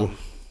like Ooh. them.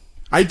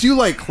 I do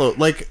like clothes.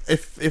 Like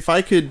if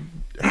I could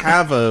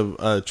have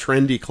a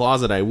trendy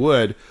closet, I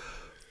would.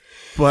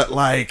 But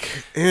like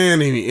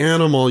any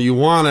animal you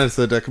want as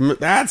a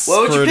that's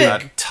What would you pretty-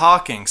 pick? A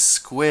talking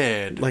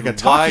squid. Like who a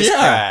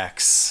yeah.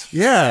 wisecracks.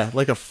 Yeah,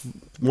 like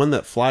one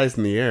that flies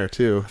in the air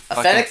too.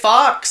 A fennec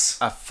fox.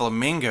 A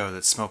flamingo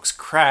that smokes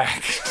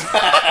crack.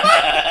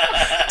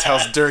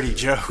 Tells dirty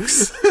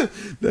jokes.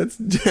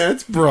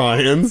 That's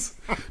Brian's.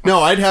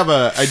 No, I'd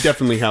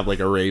definitely have like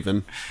a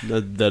raven.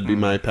 That'd be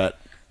my pet.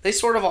 They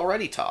sort of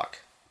already talk.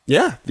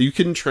 Yeah, you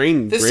can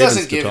train. This ravens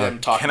doesn't to give talk. them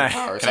talking Can I-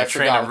 powers. can I I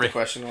train forgot a what the ra-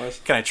 question was.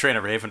 Can I train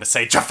a raven to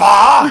say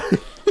Jafar?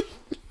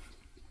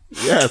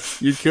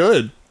 Yes, you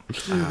could.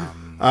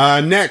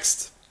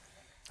 Next.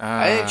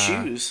 I didn't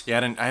choose.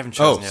 Yeah, I haven't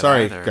chosen Oh, yet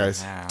sorry, either.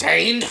 guys. Yeah.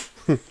 Dane.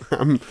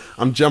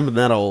 I'm jumping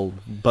that old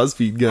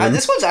BuzzFeed gun.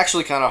 This one's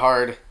actually kind of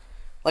hard.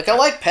 Like, I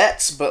like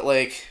pets, but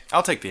like,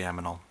 I'll take the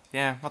aminal.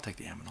 Yeah, I'll take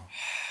the aminal.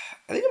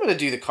 I think I'm gonna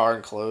do the car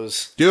and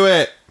clothes. Do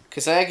it.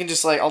 Because then I can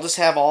just, like, I'll just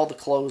have all the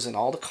clothes and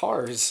all the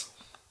cars.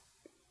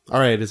 All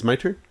right, it's my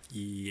turn.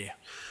 Yeah.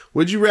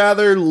 Would you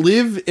rather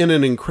live in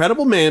an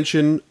incredible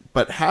mansion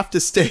but have to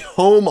stay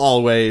home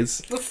always,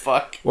 The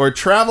fuck? or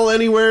travel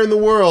anywhere in the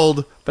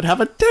world but have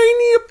a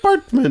tiny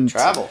apartment?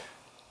 Travel.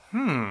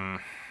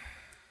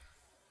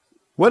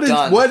 What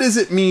Done. does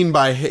it mean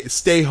by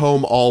stay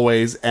home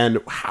always, and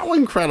how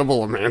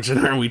incredible a mansion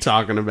are we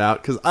talking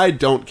about? Because I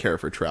don't care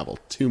for travel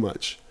too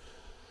much.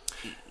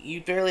 You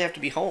barely have to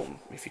be home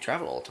if you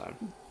travel all the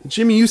time.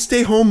 Jimmy, you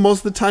stay home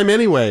most of the time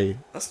anyway.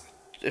 That's,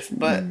 You if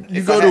go I to had-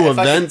 if I could-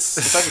 events.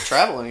 If I could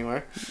travel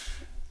anywhere.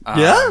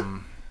 Yeah?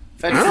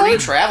 If I had free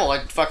travel,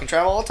 I'd fucking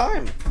travel all the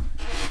time.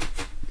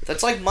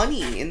 That's like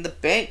money in the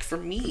bank for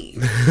me.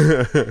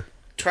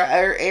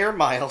 Air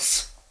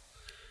miles.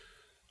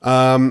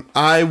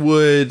 I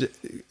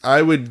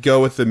would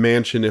go with the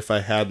mansion if I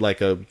had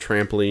like a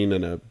trampoline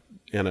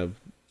and a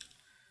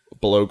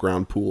below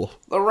ground pool.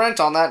 The rent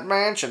on that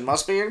mansion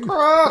must be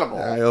incredible.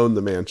 I own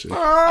the mansion.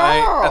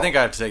 I think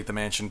I have to take the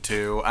mansion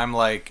too. I'm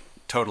like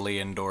totally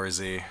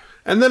indoorsy.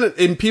 And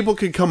then people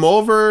could come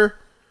over.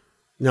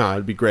 No,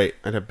 it'd be great.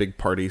 I'd have big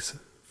parties.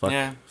 Fuck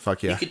Yeah.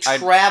 Fuck yeah. You could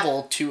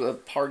travel to a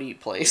party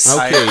place.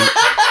 Okay.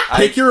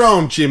 Pick your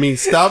own, Jimmy.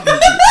 Stop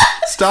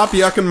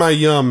yucking my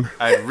yum.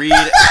 I'd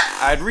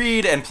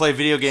read and play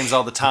video games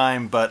all the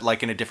time, but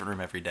like in a different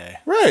room every day.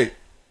 Right.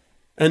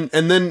 And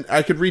then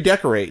I could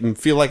redecorate and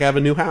feel like I have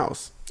a new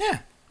house. Yeah.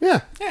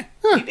 Yeah. Yeah.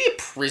 You'd be a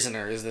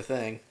prisoner is the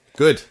thing.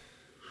 Good.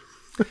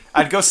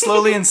 I'd go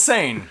slowly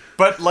insane,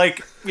 but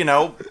like, in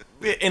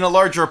a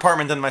larger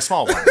apartment than my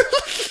small one.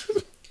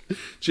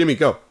 Jimmy,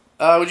 go.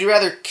 Would you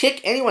rather kick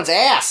anyone's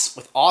ass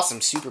with awesome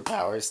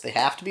superpowers? They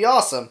have to be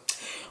awesome.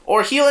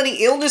 Or heal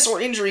any illness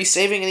or injury,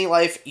 saving any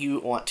life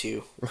you want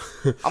to.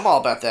 I'm all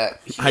about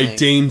that. I healing.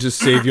 deign to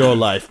save your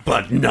life,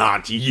 but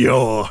not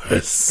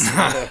yours.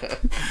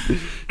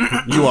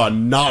 You are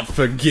not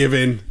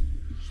forgiven.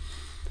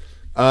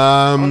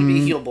 I want to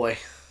be a heal boy.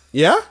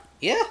 Yeah?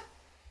 Yeah.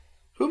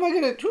 Who am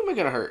I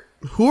gonna hurt?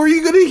 Who are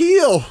you gonna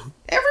heal?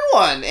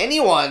 Everyone,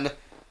 anyone.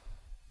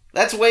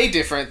 That's way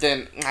different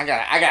than I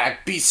gotta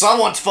beat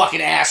someone's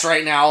fucking ass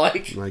right now.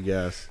 Like, I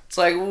guess. it's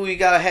like, ooh, you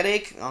got a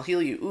headache? I'll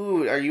heal you.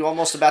 Ooh, are you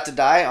almost about to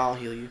die? I'll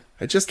heal you.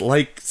 I just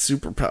like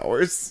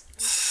superpowers.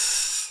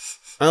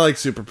 I like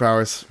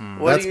superpowers.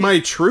 What That's do you- my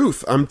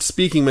truth. I'm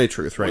speaking my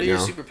truth What right are your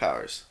now.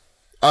 superpowers?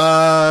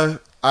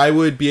 I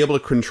would be able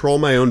to control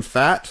my own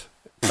fat.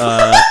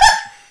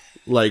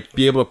 Like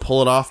be able to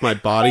pull it off my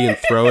body and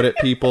throw it at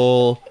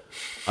people.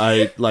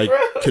 I like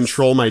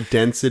control my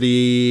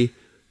density,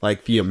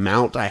 like the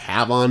amount I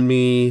have on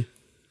me.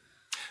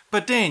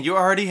 But Dane, you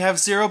already have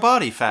zero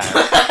body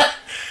fat.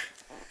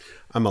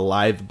 I'm a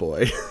live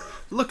boy.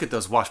 Look at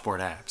those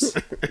washboard abs.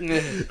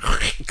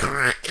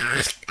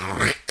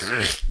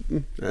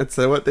 That's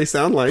what they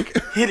sound like.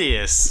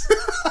 Hideous.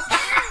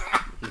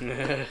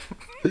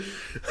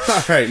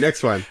 All right,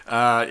 next one.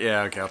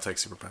 Yeah, okay, I'll take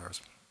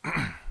superpowers.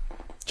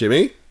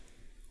 Jimmy?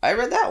 I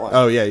read that one.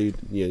 Oh yeah, you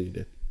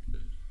did.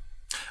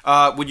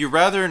 Would you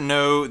rather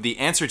know the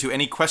answer to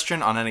any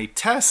question on any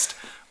test,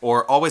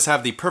 or always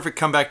have the perfect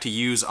comeback to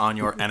use on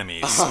your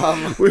enemies.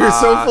 We're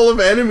so full of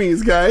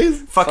enemies,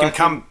 guys. Fucking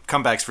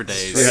comebacks for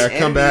days. Yeah,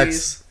 Enemies.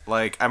 comebacks.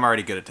 Like, I'm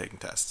already good at taking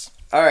tests.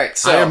 All right,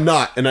 so I am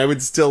not, and I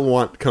would still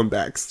want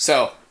comebacks.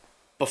 So,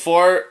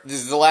 before this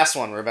is the last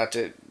one we're about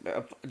to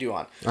do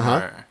on.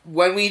 Alright.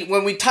 When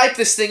we type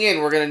this thing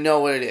in, we're gonna know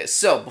what it is.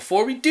 So,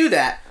 before we do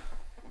that,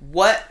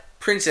 what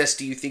princess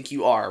do you think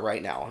you are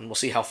right now? And we'll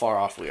see how far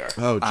off we are.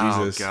 Oh,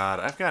 Jesus. Oh, God.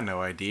 I've got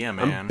no idea,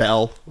 man. I'm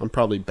Belle. I'm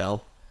probably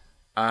Belle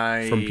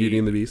from Beauty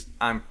and the Beast.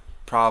 I'm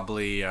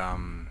probably,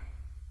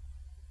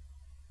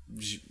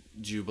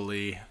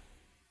 Jubilee.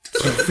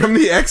 From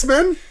the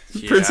X-Men?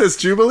 Yeah. Princess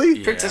Jubilee?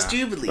 Yeah. Princess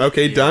Jubilee.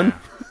 Okay, done.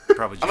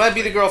 Probably I might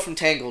be the girl from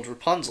Tangled,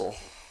 Rapunzel.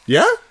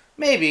 Yeah?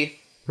 Maybe.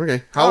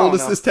 Okay. How I old don't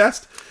is know. this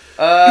test?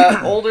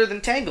 Older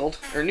than Tangled.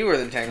 Or newer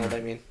than Tangled,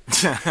 I mean.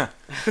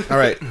 All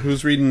right.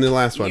 Who's reading the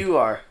last one? You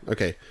are.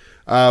 Okay.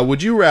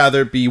 Would you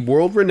rather be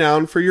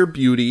world-renowned for your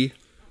beauty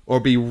or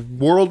be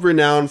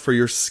world-renowned for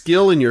your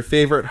skill in your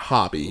favorite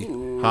hobby?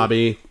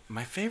 Hobby.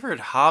 My favorite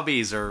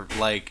hobbies are,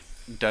 like,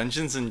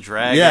 Dungeons and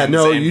Dragons. Yeah,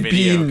 no, and you'd be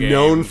video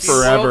known games.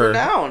 forever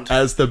world-renowned.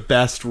 as the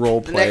best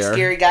role The next player.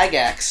 Gary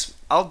Gygax.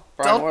 I'll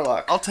Brian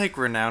Warlock. I'll take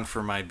renown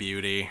for my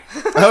beauty.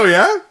 Oh,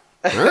 yeah?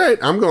 All right.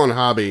 I'm going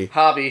hobby.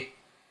 Hobby.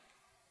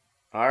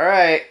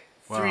 Alright.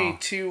 Wow. 3,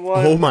 2,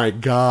 1. Oh, my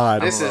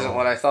God. This isn't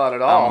what I thought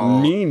at all.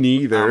 Me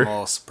neither. I'm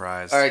all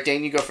surprised. Alright,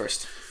 Dane, you go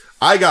first.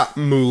 I got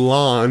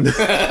Mulan.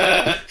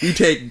 You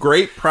take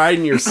great pride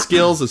in your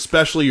skills,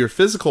 especially your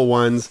physical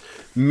ones.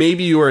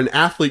 Maybe you were an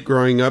athlete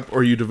growing up,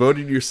 or you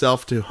devoted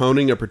yourself to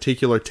honing a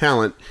particular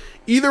talent.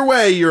 Either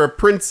way, you're a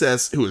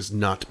princess who is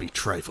not to be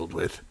trifled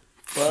with.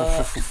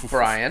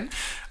 Brian.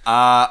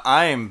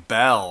 I am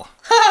Belle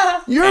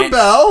You're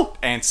Belle.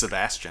 and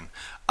Sebastian.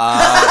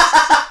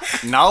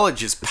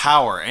 Knowledge is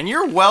power, and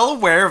you're well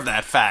aware of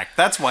that fact.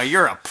 That's why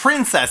you're a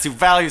princess who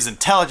values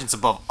intelligence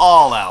above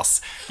all else.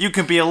 You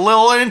can be a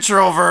little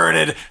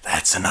introverted.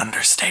 That's an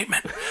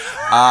understatement.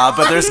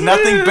 But there's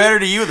nothing better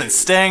to you than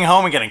staying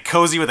home and getting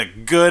cozy with a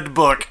good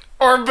book.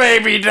 Or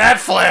baby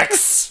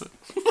Netflix.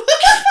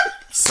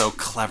 So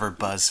clever,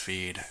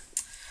 BuzzFeed.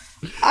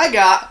 I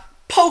got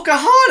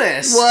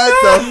Pocahontas. What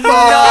the fuck?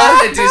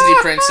 Not a Disney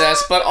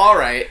princess, but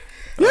alright.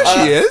 Yeah,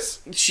 she is.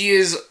 She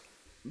is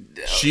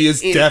She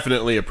is in-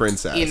 definitely a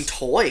princess. in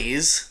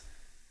toys.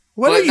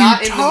 What but are not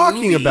you in the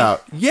talking movie.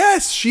 about?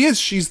 Yes, she is.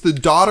 She's the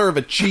daughter of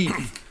a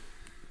chief.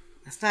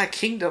 That's not a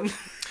kingdom.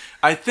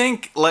 I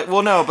think, like,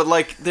 well, no, but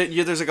like,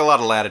 there's like a lot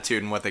of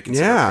latitude in what they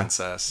consider Yeah. a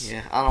princess.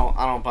 Yeah,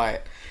 I don't buy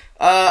it.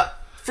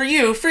 For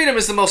you, freedom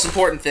is the most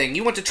important thing.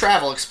 You want to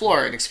travel,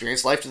 explore, and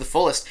experience life to the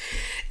fullest.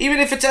 Even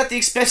if it's at the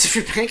expense of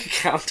your bank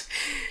account.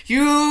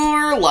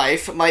 Your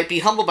life might be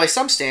humble by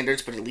some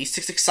standards, but at least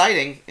it's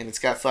exciting. And it's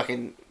got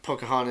fucking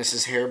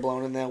Pocahontas' hair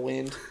blown in that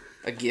wind.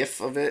 A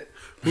gif of it.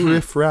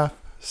 Riff raff,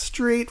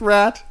 street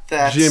rat.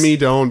 That's- Jimmy,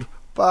 don't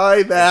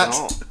buy that.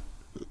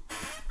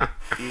 Oh.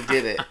 You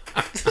did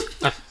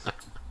it.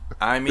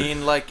 I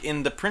mean, like,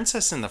 in The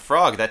Princess and the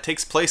Frog, that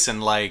takes place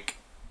in, like,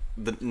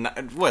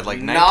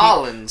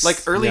 Nolans. like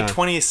early Yeah.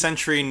 20th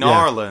century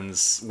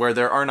Nolans, where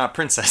there are not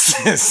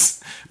princesses.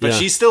 But Yeah.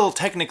 she's still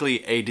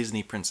technically a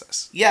Disney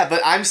princess. Yeah,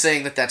 but I'm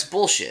saying that that's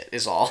bullshit,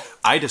 is all.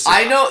 I disagree.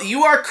 I know,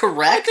 you are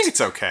correct. I think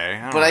it's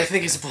okay. But I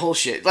think it's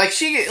bullshit. Like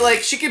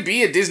she could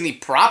be a Disney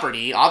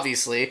property,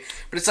 obviously,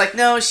 but it's like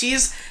no,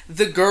 she's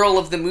the girl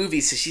of the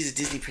movie, so she's a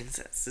Disney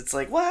princess. It's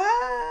like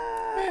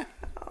what?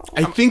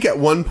 I think at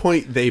one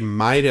point they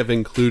might have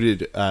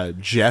included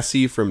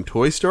Jessie from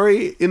Toy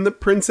Story in the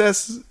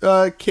princess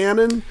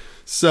canon.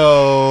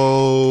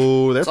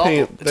 So they're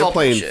It's all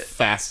playing bullshit.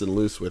 fast and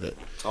loose with it.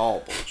 It's all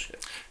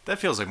bullshit. That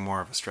feels like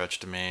more of a stretch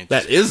to me.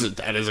 That is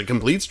a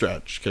complete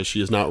stretch because she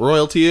is not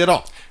royalty at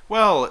all.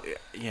 Well,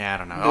 yeah, I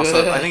don't know.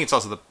 Also, I think it's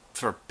also the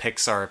sort of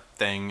Pixar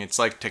thing. It's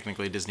like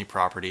technically a Disney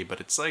property,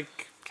 but it's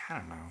like, I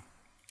don't know.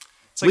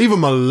 It's like, Leave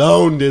them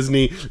alone,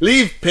 Disney.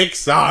 Leave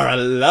Pixar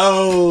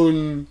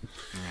alone.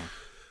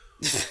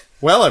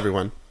 Well,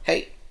 everyone,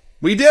 Hey,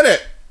 we did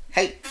it.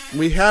 hey,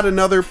 We had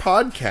another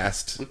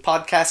podcast. we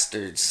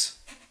podcasters,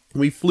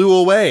 We flew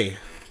away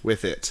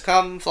with it.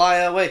 come fly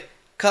away.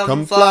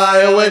 Come fly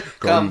away.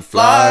 Come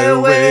fly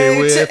away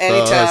with to any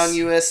us. town,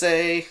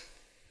 USA.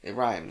 It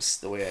rhymes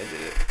the way I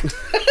did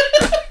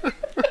it.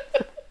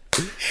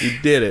 You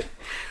did it.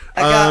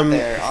 I got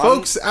there. on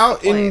Folks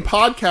out the plane. in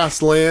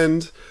podcast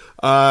land,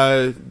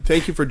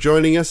 thank you for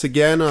joining us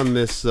again on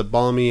this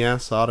balmy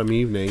ass autumn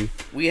evening.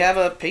 We have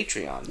a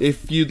Patreon.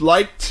 If you'd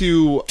like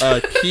to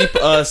keep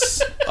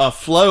us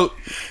afloat,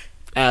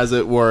 as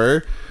it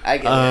were, I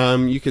get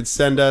it. you could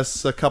send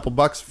us a couple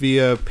bucks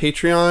via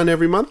Patreon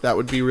every month. That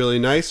would be really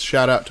nice.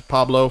 Shout out to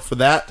Pablo for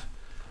that.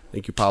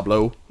 Thank you,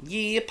 Pablo.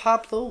 Yeah,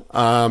 Pablo.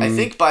 I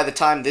think by the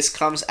time this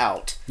comes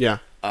out, Yeah.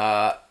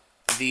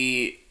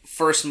 the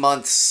first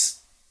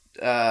month's,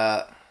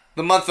 the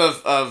month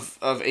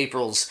of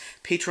April's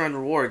Patreon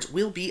rewards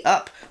will be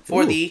up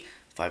for the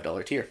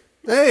 $5 tier.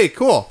 Hey,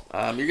 cool.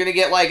 You're gonna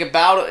get like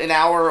about an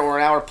hour or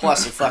an hour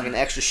plus of fucking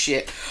extra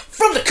shit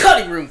from the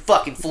cutting room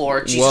fucking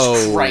floor. Jesus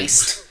Whoa.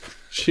 Christ.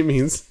 She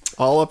means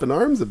all up in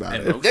arms about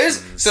it. There's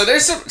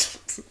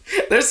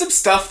some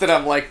stuff that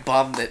I'm like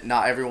bummed that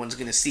not everyone's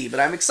gonna see, but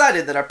I'm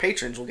excited that our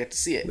patrons will get to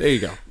see it. There you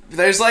go.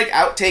 There's like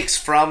outtakes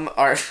from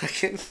our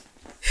fucking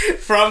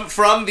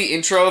from the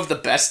intro of the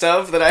best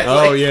of that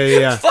I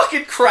yeah.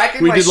 fucking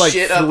cracking We my did like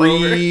shit up over.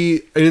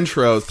 three or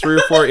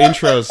four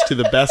intros to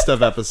the best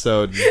of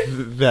episode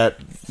that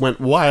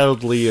went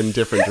wildly in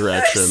different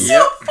directions.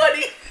 So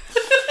funny.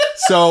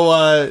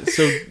 So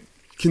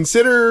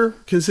consider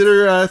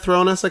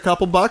throwing us a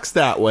couple bucks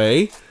that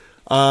way.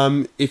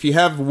 If you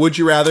have would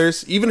you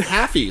rathers, even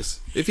halfies.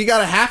 If you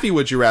got a halfie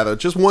would you rather,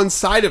 just one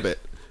side of it,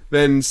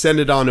 then send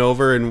it on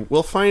over, and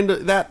we'll find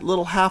that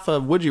little half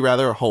of would you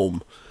rather a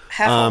home.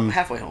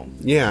 Halfway home.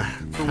 Yeah,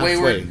 For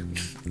halfway.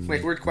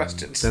 wayward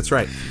questions. That's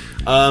right.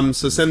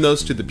 So send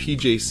those to the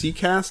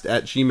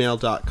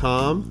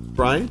pjccast@gmail.com.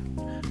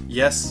 Brian,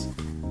 Yes.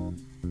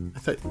 I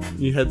thought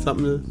you had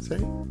something to say.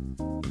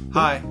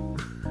 Hi.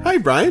 Hi,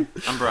 Brian.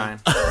 I'm Brian.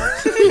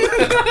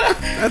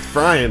 That's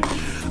Brian.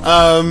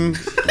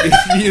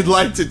 If you'd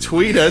like to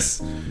tweet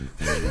us,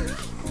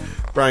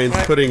 Brian's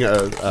putting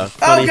a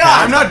funny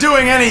hat. I'm not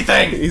doing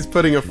anything. He's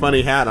putting a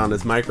funny hat on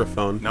his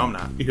microphone. No, I'm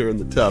not. Here in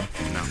the tub.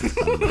 No.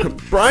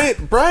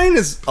 Brian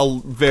is a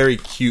very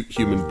cute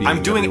human being.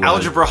 I'm doing everyone.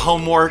 algebra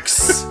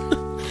homeworks.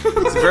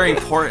 It's very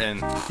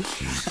important.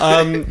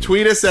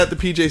 Tweet us at the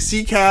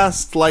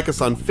PJCcast. Like us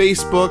on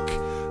Facebook.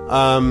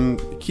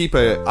 Keep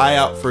an eye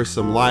out for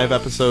some live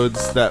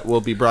episodes that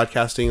we'll be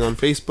broadcasting on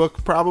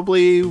Facebook.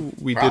 Probably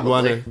we did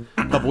one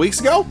a couple weeks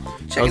ago.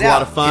 That was a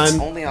lot of fun. It's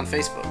only on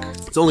Facebook.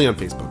 It's only on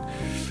Facebook.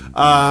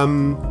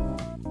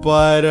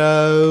 But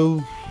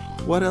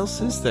what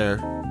else is there?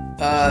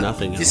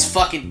 Nothing This else.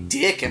 fucking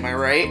dick, am I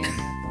right?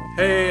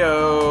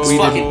 Heyo. This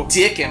fucking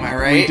dick, am I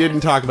right? We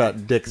didn't talk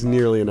about dicks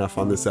nearly enough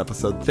on this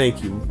episode.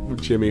 Thank you,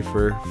 Jimmy,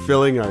 for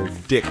filling our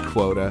dick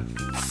quota.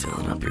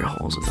 Filling up your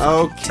holes with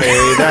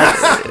Okay,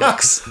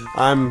 that's...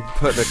 I'm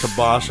putting a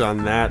kibosh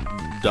on that,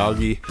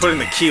 doggy. Putting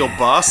the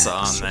kielbasa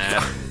on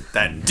that.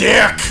 That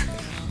dick.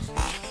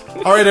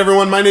 All right,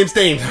 everyone, my name's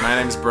Dane. My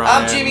name's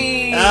Brian. I'm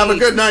Jimmy! Have a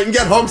good night and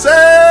get home safe!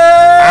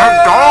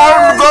 And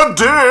I'm the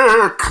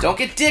dick. Don't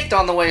get dicked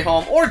on the way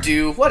home, or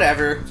do,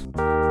 whatever.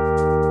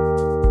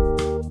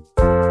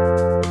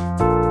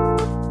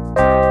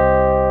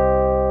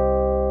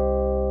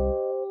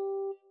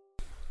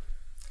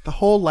 The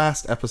whole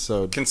last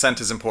episode, Consent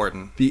is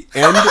important. the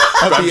end of the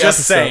I'm just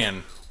episode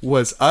saying.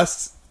 was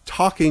us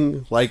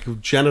talking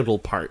like genital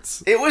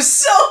parts. It was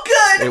so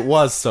good! It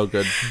was so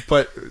good,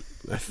 but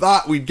I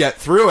thought we'd get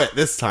through it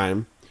this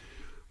time.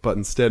 But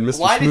instead, Mr.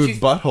 Why did Smooth you-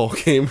 Butthole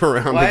came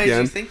around Why again.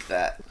 did you think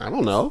that? I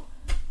don't know,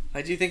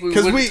 Why do you think we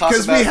because wouldn't talk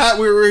about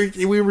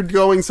we were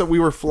going so we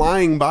were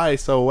flying by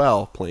so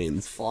well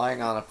planes.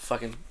 flying on a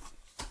fucking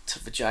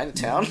vagina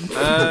town?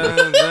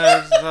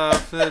 There's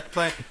a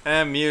plane,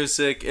 and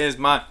music is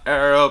my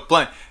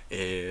aeroplane.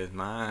 Is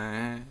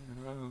my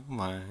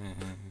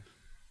aeroplane.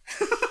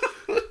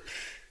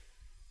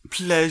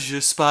 Pleasure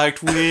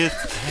spiked with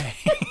pain.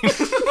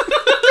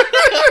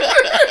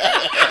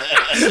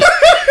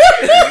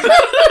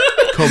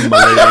 Come,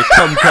 my lady,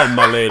 come,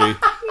 my lady.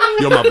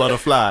 You're my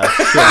butterfly,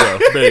 sugar,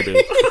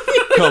 baby.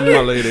 Come, my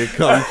lady,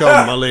 come,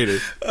 my lady.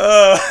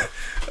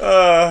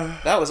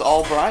 That was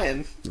all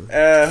Brian.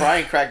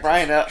 Brian cracked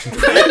Brian up.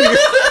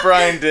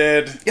 Brian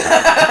did.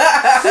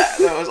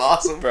 That was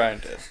awesome. Brian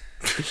did.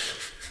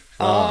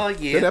 Oh,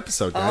 yeah. Good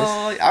episode,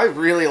 guys. I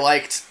really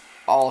liked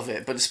all of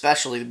it, but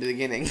especially the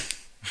beginning.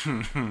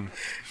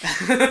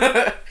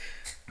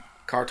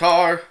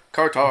 Cartar.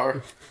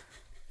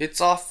 It's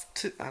off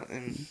to...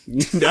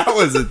 that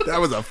was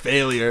a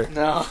failure.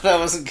 No, that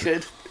wasn't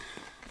good.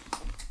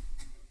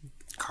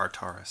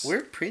 Cartaurus.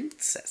 We're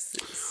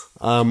princesses.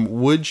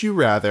 Would you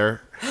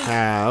rather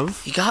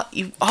have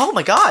You. Oh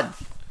my god.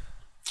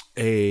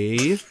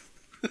 a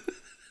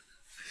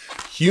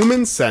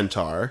human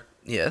centaur?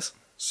 Yes.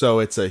 So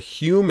it's a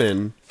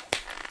human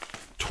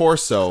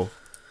torso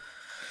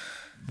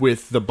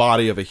with the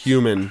body of a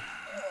human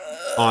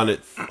on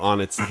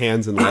its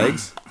hands and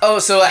legs. Oh,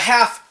 so a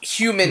half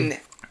human.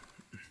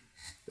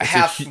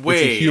 It's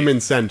a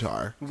human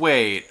centaur.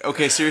 Wait.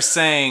 Okay, so you're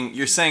saying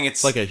it's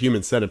It's like a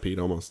human centipede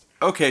almost.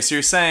 okay. So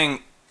you're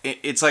saying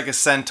it's like a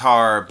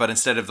centaur, but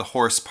instead of the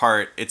horse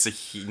part, it's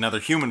another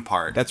human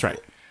part. That's right.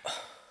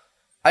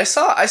 I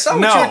saw what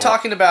No. you were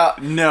talking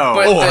about. No.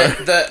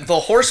 But the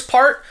horse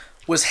part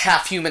was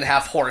half human,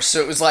 half horse.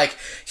 So it was like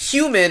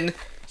human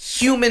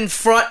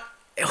front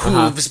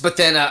hooves, but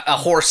then a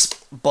horse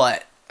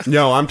butt.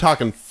 No, I'm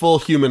talking full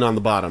human on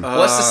the bottom.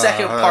 What's the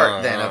second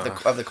part then of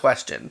the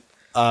question?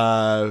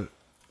 All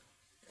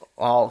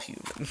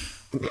human.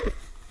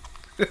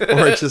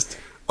 Or just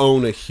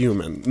own a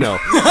human. No.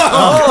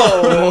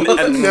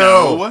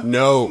 No.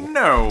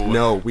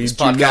 No. We do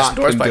Podcast not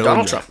endorsed by condone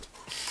Donald that. Trump.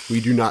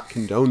 We do not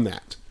condone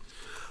that.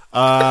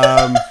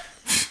 I'm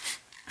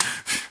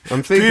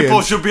thinking.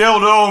 People should be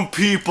able to own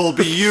people.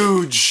 Be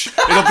huge.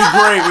 It'll be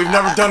great. We've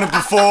never done it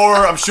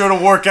before. I'm sure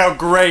it'll work out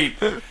great.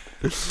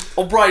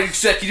 O'Brien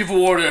executive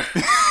order.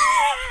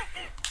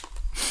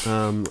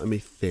 Let me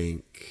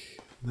think.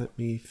 Let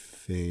me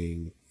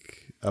think.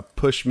 A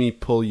push me,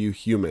 pull you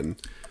human.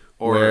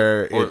 Or-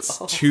 where or- it's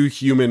two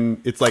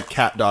human. It's like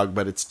cat dog,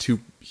 but it's two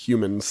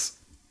humans.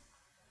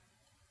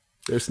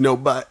 There's no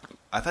butt.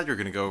 I thought you were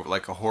gonna go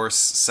like a horse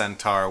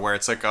centaur, where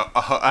it's like a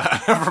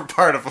upper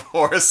part of a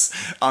horse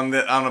on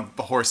a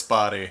horse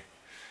body.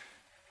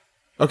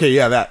 Okay,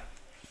 yeah, that.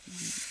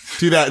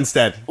 Do that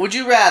instead. Would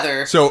you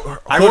rather? So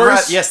I would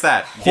horse, yes,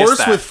 that horse yes,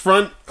 that. with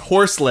front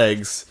horse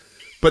legs,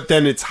 but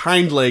then its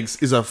hind legs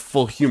is a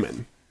full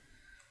human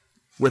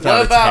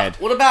without its head.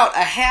 What about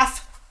a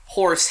half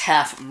horse,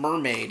 half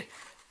mermaid,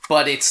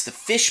 but it's the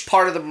fish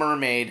part of the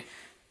mermaid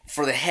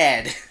for the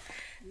head,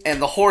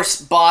 and the horse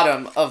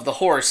bottom of the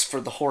horse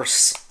for the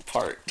horse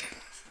part.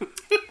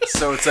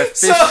 So it's a fish.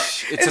 So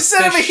it's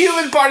instead a fish. of a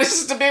human part, it's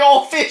just a big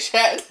old fish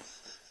head.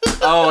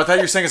 Oh, I thought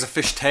you were saying it's a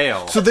fish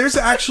tail. So there's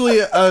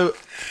actually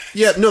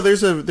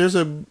there's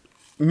a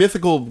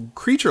mythical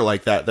creature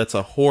like that. That's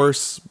a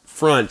horse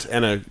front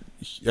and a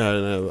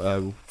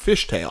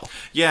fish tail.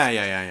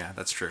 Yeah.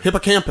 That's true.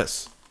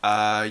 Hippocampus. Yeah,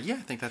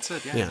 I think that's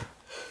it. Yeah. Yeah.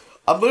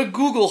 I'm gonna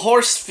Google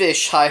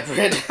horse-fish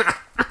hybrid.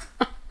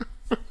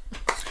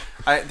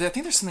 I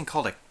think there's something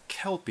called a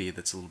kelpie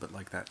that's a little bit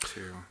like that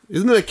too.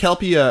 Isn't a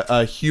kelpie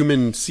a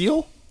human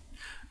seal?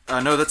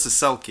 No, that's a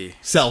selkie.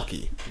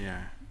 Selkie.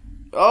 Yeah.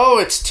 Oh,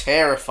 it's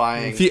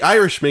terrifying. The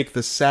Irish make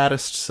the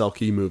saddest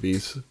Selkie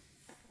movies.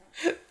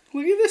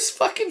 Look at this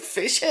fucking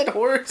fish head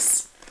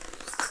horse.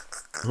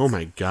 Oh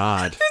my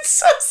god. It's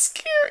so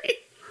scary.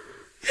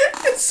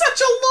 It's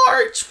such a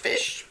large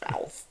fish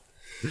mouth.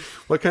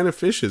 What kind of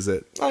fish is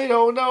it? I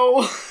don't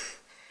know.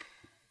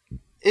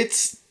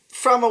 It's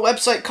from a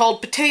website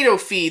called Potato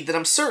Feed that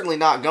I'm certainly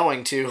not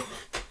going to.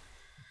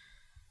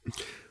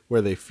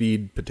 Where they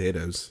feed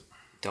potatoes.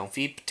 Don't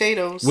feed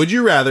potatoes. Would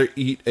you rather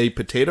eat a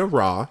potato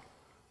raw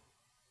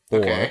or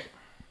Okay.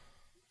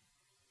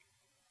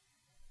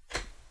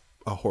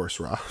 a horse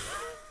raw?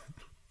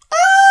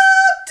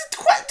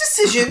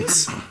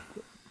 Decisions.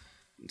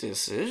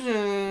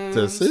 Decisions.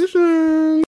 Decision.